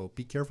tell people,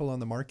 be careful on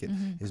the market,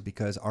 is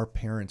because our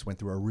parents went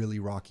through a really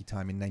rocky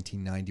time in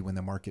 1990 when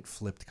the market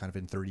flipped kind of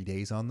in 30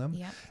 days on them.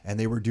 Yep. And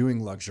they were doing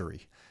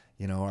luxury.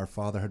 Our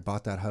father had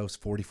bought that house,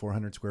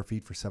 4,400 square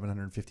feet for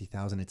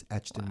 $750,000. It's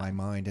etched in my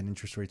mind, and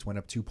interest rates went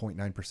up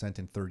 2.9%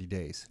 in 30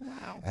 days.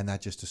 Wow. And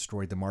that just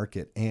destroyed the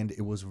market. And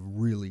it was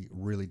really,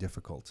 really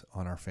difficult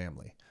on our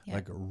family. Yeah.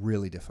 Like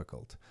really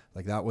difficult.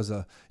 Like that was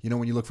when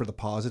you look for the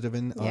positive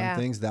on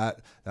things,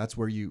 that's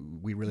where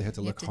we really had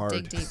to You look have to hard.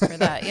 dig deep for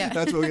that. Yeah.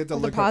 That's where we had to The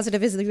look.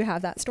 positive is that you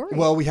have that story.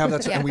 Well, we have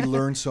that, and we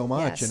learn so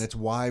much, Yes. and it's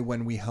why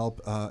when we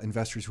help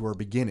investors who are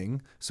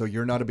beginning, so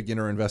you're not a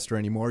beginner investor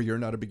anymore, you're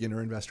not a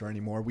beginner investor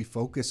anymore, we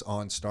focus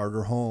on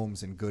starter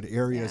homes in good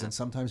areas, and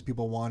sometimes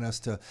people want us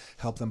to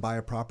help them buy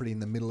a property in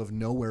the middle of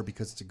nowhere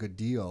because it's a good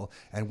deal,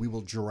 and we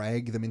will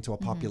drag them into a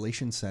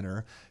population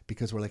center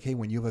because we're like, hey,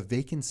 when you have a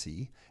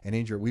vacancy, and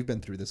Andrea, we've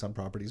been through this on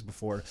properties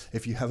before,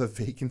 if you have a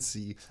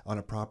vacancy on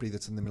a property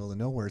that's in the middle of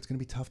nowhere, it's going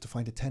to be tough to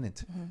find a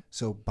tenant.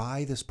 So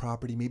buy this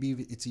property, maybe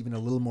it's even a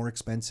little more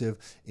expensive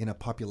in a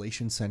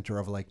population center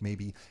of like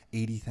maybe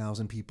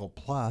 80,000 people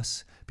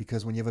plus,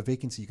 because when you have a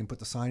vacancy, you can put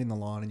the sign in the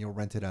lawn and you'll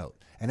rent it out.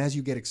 And as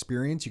you get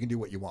experience, you can do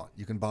what you want.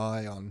 You can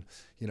buy on,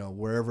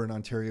 wherever in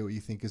Ontario you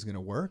think is going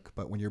to work.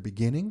 But when you're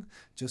beginning,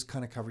 just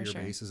kind of cover your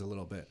bases a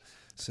little bit.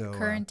 So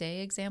Current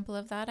day example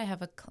of that, I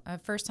have a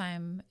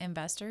first-time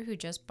investor who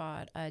just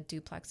bought a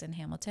duplex in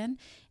Hamilton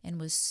and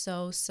was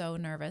so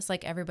nervous,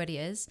 like everybody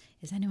is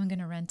anyone going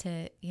to rent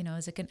it?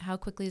 How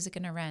quickly is it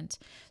going to rent?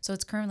 So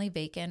it's currently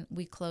vacant.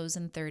 We close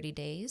in 30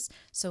 days.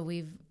 So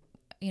we've,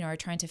 are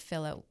trying to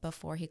fill out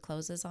before he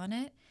closes on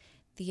it.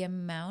 The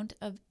amount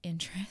of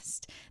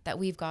interest that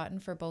we've gotten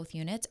for both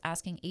units,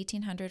 asking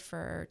 $1,800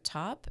 for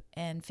top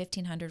and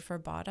 $1,500 for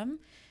bottom.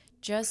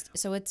 Just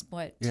so it's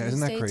what, isn't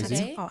that Tuesday crazy?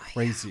 today? Oh,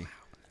 crazy.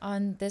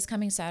 On this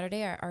coming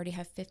Saturday, I already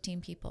have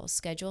 15 people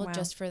scheduled Wow.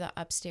 just for the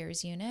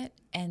upstairs unit.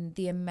 And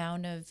the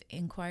amount of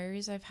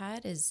inquiries I've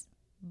had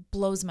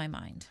blows my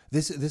mind.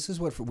 This is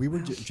what we were,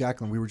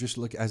 Jacqueline, we were just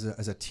looking as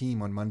a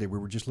team on Monday, we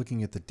were just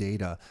looking at the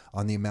data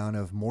on the amount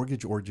of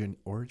mortgage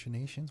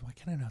originations. Why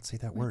can I not say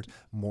that word?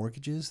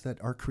 Mortgages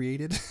that are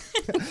created.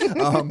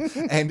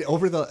 And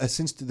over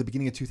since the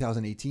beginning of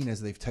 2018,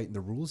 as they've tightened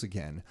the rules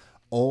again,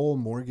 all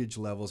mortgage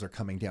levels are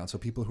coming down. So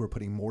people who are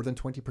putting more than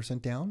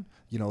 20% down,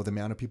 you know, the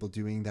amount of people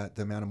doing that,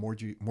 the amount of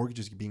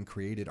mortgages being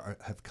created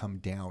have come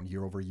down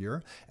year over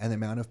year. And the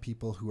amount of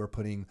people who are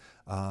putting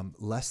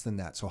less than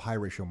that, so high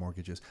ratio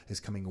mortgages, is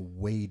coming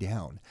way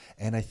down.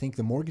 And I think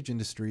the mortgage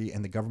industry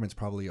and the government's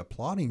probably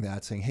applauding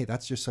that, saying, hey,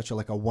 that's just such a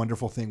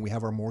wonderful thing. We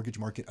have our mortgage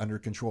market under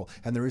control.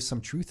 And there is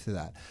some truth to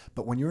that.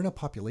 But when you're in a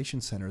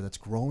population center that's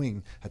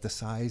growing at the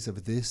size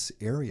of this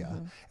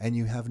area, and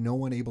you have no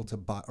one able to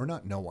buy, or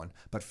not no one,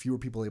 but fewer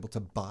people able to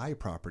buy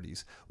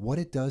properties, what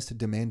it does to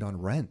demand on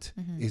rent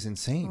is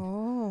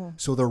insane.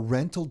 So the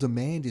rental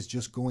demand is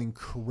just going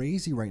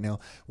crazy right now.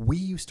 We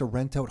used to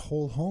rent out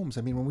whole homes.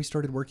 I mean, when we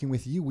started working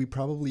with you, we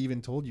probably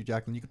even told you,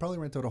 Jacqueline, you could probably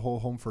rent out a whole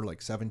home for like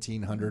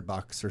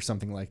 $1,700 or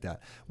something like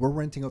that. We're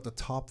renting out the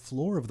top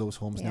floor of those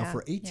homes now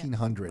for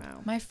 $1,800.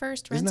 Wow. My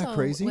first Isn't that rental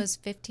crazy? was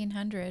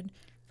 $1,500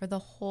 for the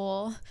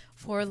whole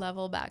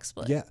 4-level back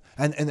split. Yeah.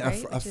 And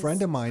Right? a Which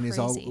friend of mine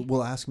crazy.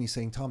 will ask me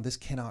saying, Tom, this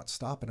cannot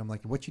stop. And I'm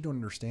like, what you don't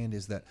understand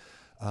is that,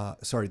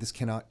 this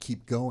cannot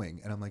keep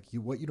going. And I'm like,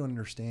 what you don't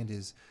understand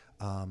is,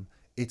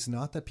 it's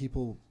not that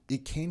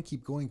it can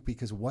keep going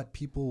because what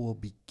people will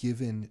be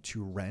given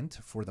to rent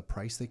for the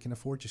price they can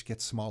afford just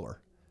gets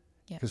smaller.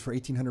 Because for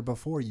 $1,800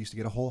 before, you used to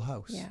get a whole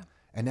house. Yeah.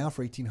 And now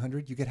for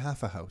 $1,800, you get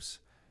half a house.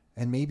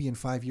 And maybe in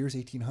 5 years,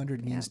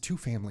 $1,800 means two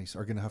families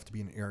are going to have to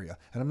be in an area.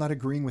 And I'm not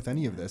agreeing with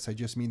any of this. I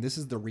just mean this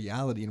is the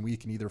reality, and we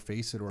can either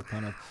face it or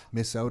kind of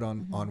miss out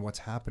on what's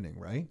happening,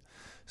 right?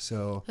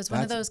 So It's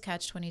one of those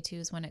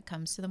catch-22s when it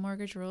comes to the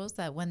mortgage rules,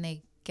 that when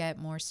they get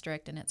more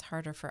strict and it's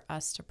harder for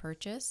us to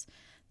purchase,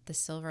 the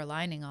silver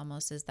lining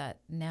almost is that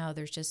now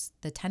there's just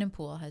the tenant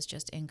pool has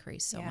just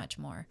increased so much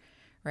more,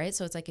 right?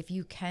 So it's like if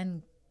you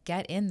can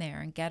get in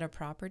there and get a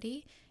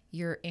property,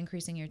 you're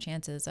increasing your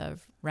chances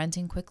of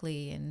renting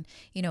quickly. And,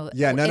 you know,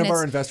 none of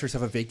our investors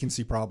have a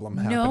vacancy problem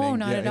happening. No,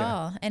 not at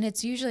all. And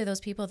it's usually those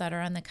people that are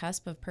on the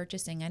cusp of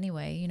purchasing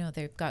anyway. You know,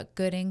 they've got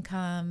good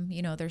income,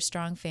 you know, they're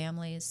strong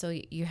families. So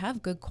you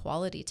have good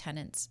quality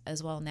tenants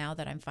as well now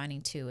that I'm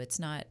finding too. It's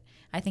not,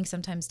 I think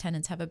sometimes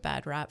tenants have a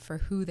bad rap for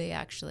who they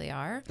actually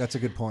are. That's a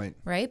good point.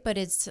 Right. But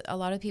it's a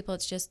lot of people,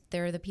 it's just,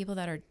 they're the people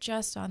that are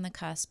just on the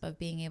cusp of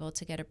being able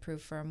to get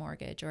approved for a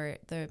mortgage, or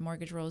the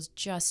mortgage rules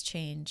just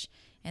change.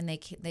 And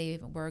they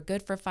were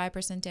good for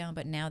 5% down,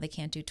 but now they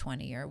can't do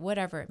 20 or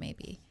whatever it may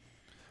be.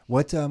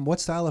 What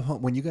style of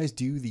home, when you guys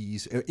do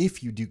these,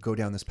 if you do go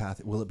down this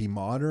path, will it be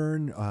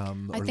modern?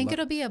 I think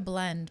it'll be a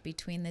blend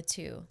between the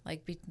two,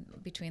 like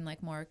between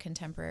like more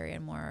contemporary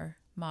and more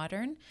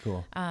modern.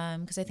 Cool.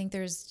 Because I think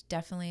there's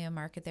definitely a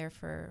market there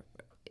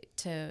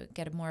to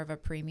get more of a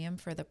premium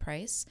for the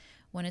price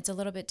when it's a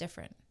little bit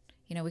different.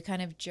 You know, we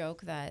kind of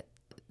joke that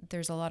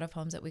there's a lot of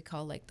homes that we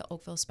call like the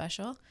Oakville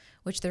Special,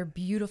 which they're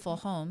beautiful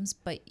homes,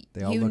 but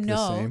they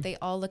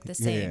all look the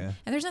same. Yeah.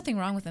 And there's nothing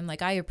wrong with them.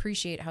 Like, I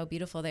appreciate how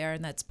beautiful they are,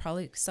 and that's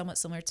probably somewhat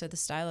similar to the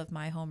style of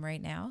my home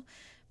right now.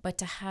 But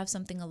to have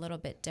something a little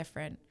bit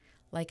different,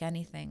 like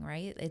anything,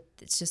 right?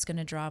 It's just going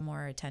to draw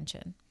more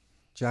attention.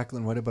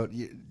 Jacqueline, what about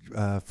you,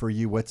 for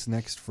you? What's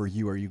next for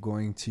you? Are you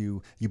going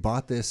to, you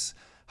bought this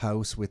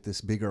house with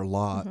this bigger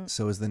lot,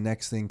 so is the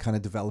next thing kind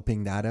of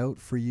developing that out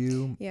for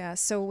you? Yeah,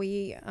 so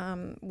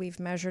we've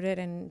measured it,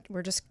 and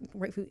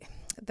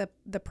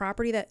the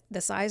property, that the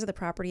size of the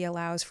property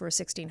allows for a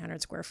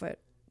 1,600 square foot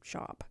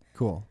shop.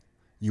 Cool.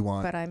 You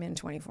want? But I'm in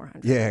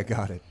 2,400. Yeah,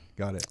 got it.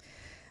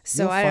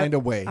 So you'll find a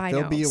way. I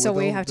There'll know. be a, so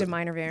we have to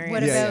minor variance.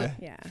 What about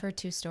Yeah. for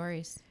 2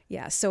 stories?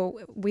 Yeah,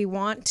 so we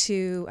want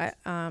to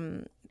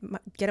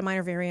get a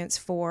minor variance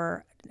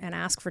for and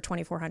ask for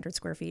 2,400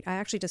 square feet. I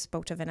actually just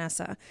spoke to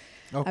Vanessa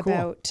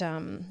about she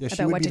about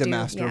would what be to the do.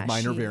 master of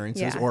minor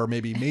variances, or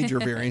maybe major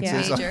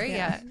variances.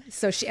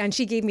 So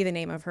she gave me the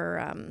name of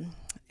her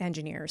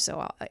engineer.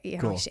 So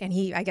Cool.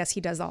 I guess he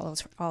does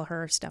all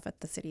her stuff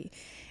at the city.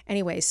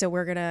 Anyway, so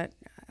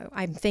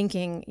I'm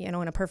thinking, in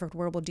a perfect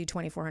world, we'll do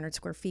 2,400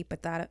 square feet,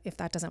 but if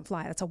that doesn't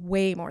fly, that's a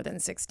way more than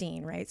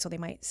 16, right? So they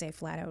might say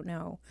flat out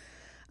no.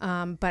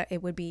 But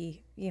it would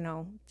be,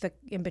 the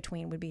in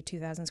between would be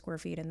 2,000 square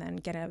feet, and then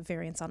get a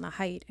variance on the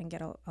height and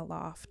get a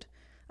loft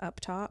up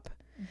top.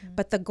 Mm-hmm.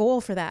 But the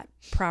goal for that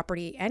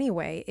property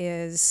anyway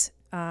is,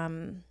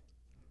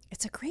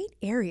 it's a great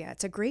area.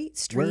 It's a great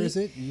street. Where is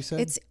it? You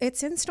said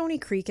it's in Stony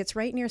Creek. It's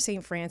right near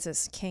St.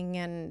 Francis, King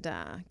and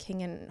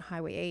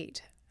Highway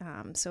 8.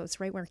 So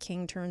it's right where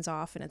King turns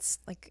off, and it's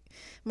like,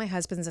 my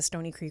husband's a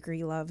Stony Creeker.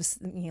 He loves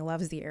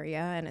the area,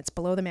 and it's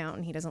below the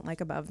mountain. He doesn't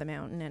like above the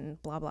mountain, and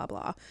blah blah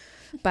blah.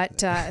 But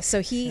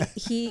so he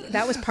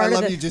that was part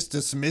of you just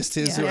dismissed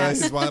his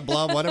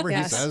blah whatever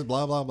he says,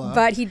 blah blah blah.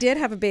 But he did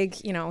have a big,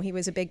 he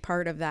was a big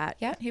part of that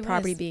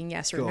property was. being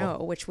yes or Cool. no,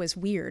 which was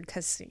weird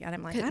because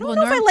I'm like, I don't well,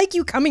 know if I like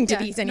you coming to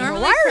these anymore.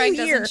 Normally Why are Craig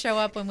you here? doesn't show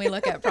up when we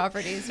look at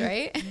properties,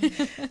 right?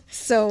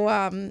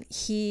 So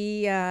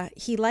he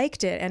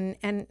liked it,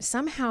 and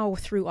somehow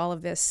through all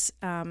of this,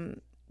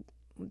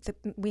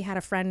 we had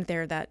a friend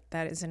there that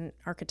is an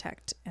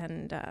architect,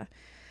 and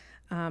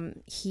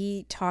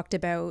he talked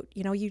about,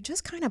 you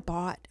just kind of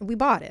we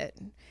bought it,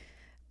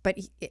 but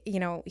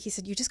he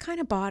said, you just kind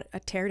of bought a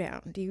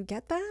teardown. Do you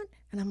get that?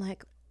 And I'm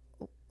like,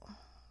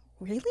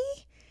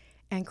 really?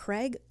 And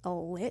Craig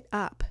lit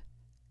up.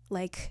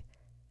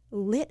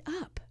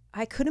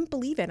 I couldn't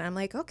believe it. And I'm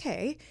like,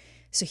 okay.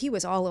 So he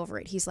was all over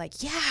it. He's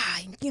like,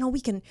 yeah,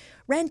 we can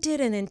rent it,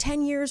 and in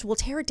 10 years we'll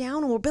tear it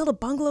down and we'll build a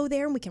bungalow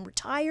there and we can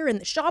retire and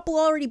the shop will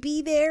already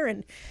be there.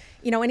 And,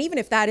 and even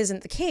if that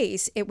isn't the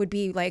case, it would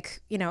be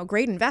like, a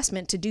great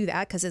investment to do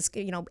that, because it's,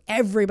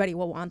 everybody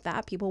will want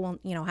that. People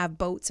won't, have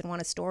boats and want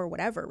to store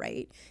whatever,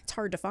 right? It's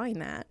hard to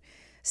find that.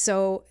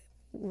 So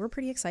we're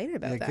pretty excited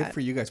about that. Good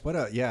for you guys. What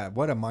a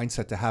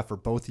mindset to have for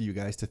both of you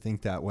guys to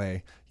think that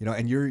way.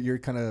 And you're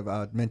kind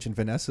of mentioned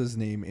Vanessa's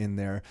name in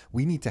there.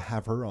 We need to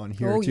have her on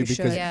here too,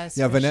 because yes,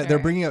 they're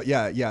bringing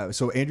out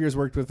So Andrea's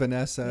worked with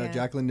Vanessa. Yeah.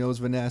 Jacqueline knows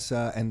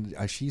Vanessa, and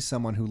she's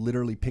someone who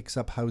literally picks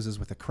up houses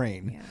with a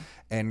crane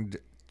and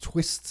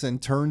twists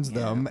and turns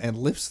them and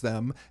lifts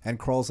them and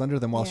crawls under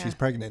them while she's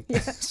pregnant.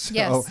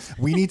 So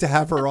we need to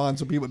have her on,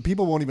 so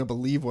people won't even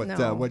believe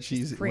what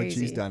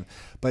she's done.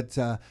 But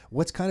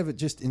what's kind of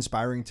just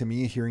inspiring to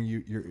me hearing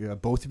you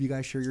both of you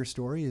guys share your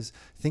story is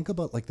think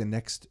about like the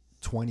next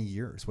 20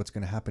 years, what's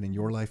going to happen in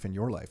your life and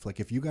your life. Like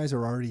if you guys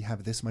already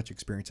have this much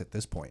experience at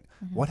this point,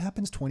 what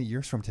happens 20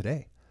 years from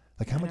today?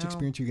 Like how much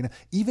experience are you going to,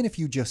 even if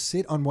you just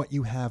sit on what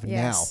you have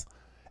now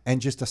and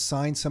just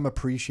assign some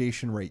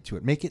appreciation rate to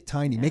it. Make it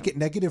tiny, make it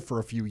negative for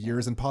a few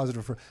years and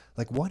positive for,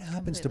 like, what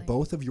happens to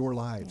both of your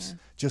lives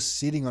just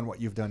sitting on what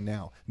you've done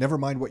now? Never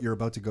mind what you're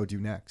about to go do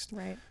next.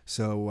 Right.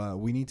 So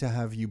we need to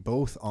have you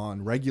both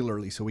on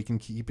regularly so we can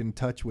keep in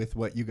touch with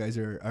what you guys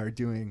are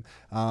doing.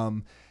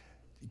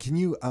 Can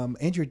you,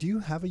 Andrea, do you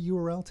have a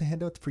URL to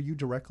hand out for you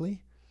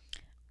directly?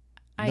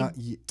 I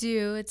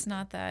do. It's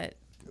not that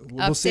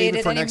we'll save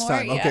it for next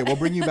time. Yeah. Okay, we'll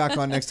bring you back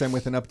on next time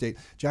with an update.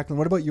 Jacqueline,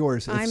 what about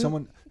yours? If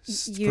someone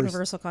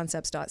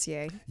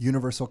universalconcepts.ca.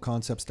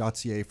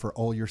 Universalconcepts.ca for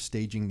all your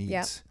staging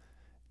needs,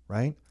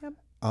 right? Yep.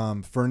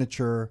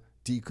 Furniture,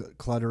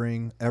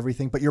 decluttering,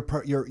 everything. But your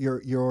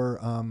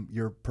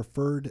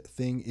preferred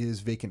thing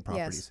is vacant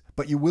properties.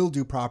 But you will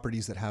do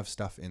properties that have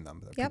stuff in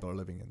them that people are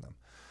living in them.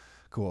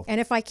 Cool. And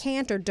if I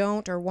can't or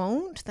don't or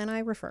won't, then I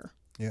refer.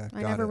 Yeah,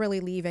 I never really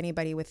leave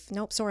anybody with,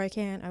 nope, sorry, I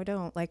can't, I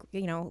don't. Like,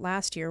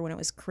 last year when it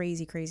was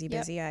crazy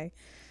busy,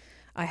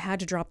 I had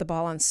to drop the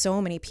ball on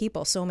so many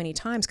people so many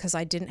times because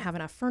I didn't have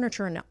enough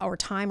furniture or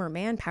time or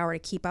manpower to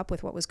keep up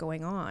with what was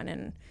going on.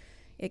 And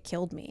it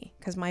killed me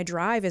because my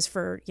drive is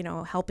for,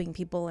 helping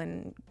people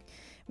and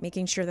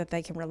making sure that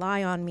they can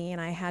rely on me. And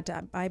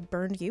I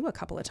burned you a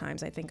couple of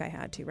times. I think I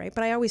had to, right?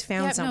 But I always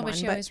found someone. No, but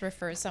she always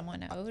refers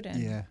someone out.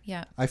 And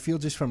I feel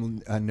just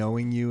from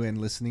knowing you and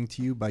listening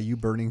to you, by you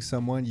burning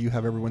someone, you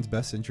have everyone's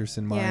best interest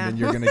in mind, and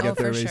you're going to get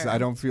their race. Sure. I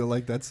don't feel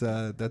like that's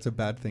a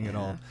bad thing at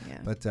all. Yeah.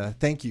 But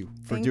thank you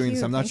for doing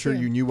this. I'm not sure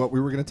you knew what we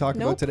were going to talk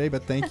about today,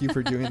 but thank you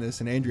for doing this.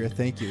 And Andrea,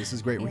 thank you. This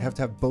is great. We have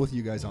to have both of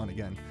you guys on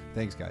again.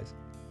 Thanks, guys.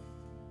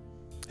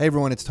 Hey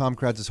everyone, it's Tom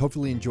Kradzis.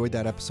 Hopefully you enjoyed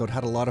that episode.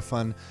 Had a lot of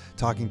fun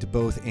talking to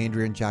both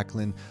Andrea and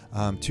Jacqueline,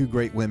 two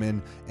great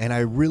women. And I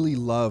really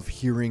love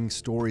hearing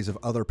stories of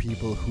other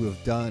people who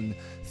have done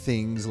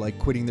things like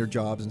quitting their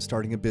jobs and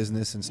starting a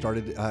business and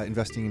started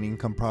investing in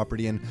income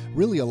property. And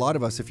really a lot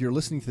of us, if you're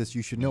listening to this,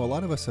 you should know a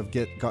lot of us have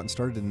gotten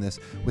started in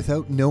this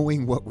without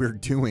knowing what we're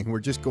doing.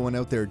 We're just going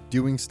out there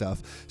doing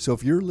stuff. So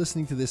if you're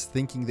listening to this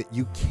thinking that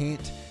you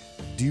can't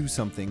do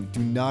something, do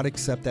not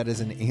accept that as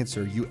an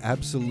answer. You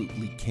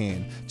absolutely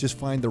can. Just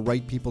find the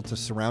right people to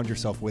surround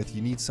yourself with.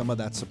 You need some of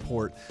that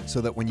support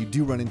so that when you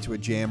do run into a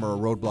jam or a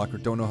roadblock or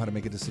don't know how to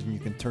make a decision, you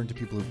can turn to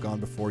people who've gone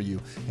before you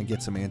and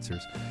get some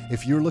answers.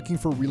 If you're looking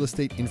for real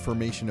estate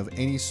information of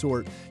any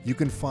sort, you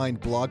can find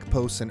blog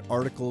posts and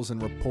articles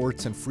and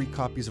reports and free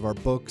copies of our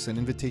books and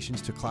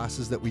invitations to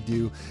classes that we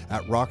do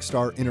at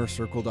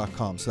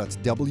rockstarinnercircle.com. So that's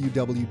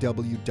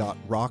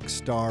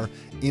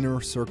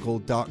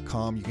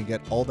www.rockstarinnercircle.com. You can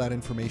get all that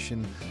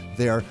information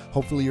there.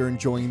 Hopefully you're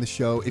enjoying the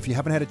show. If you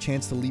haven't had a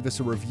chance to leave us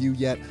a review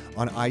yet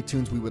on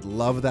iTunes, we would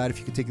love that. If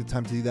you could take the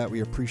time to do that,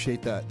 we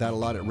appreciate that a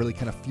lot. It really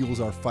kind of fuels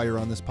our fire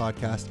on this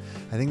podcast.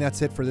 I think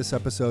that's it for this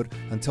episode.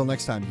 Until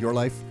next time, your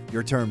life,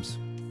 your terms.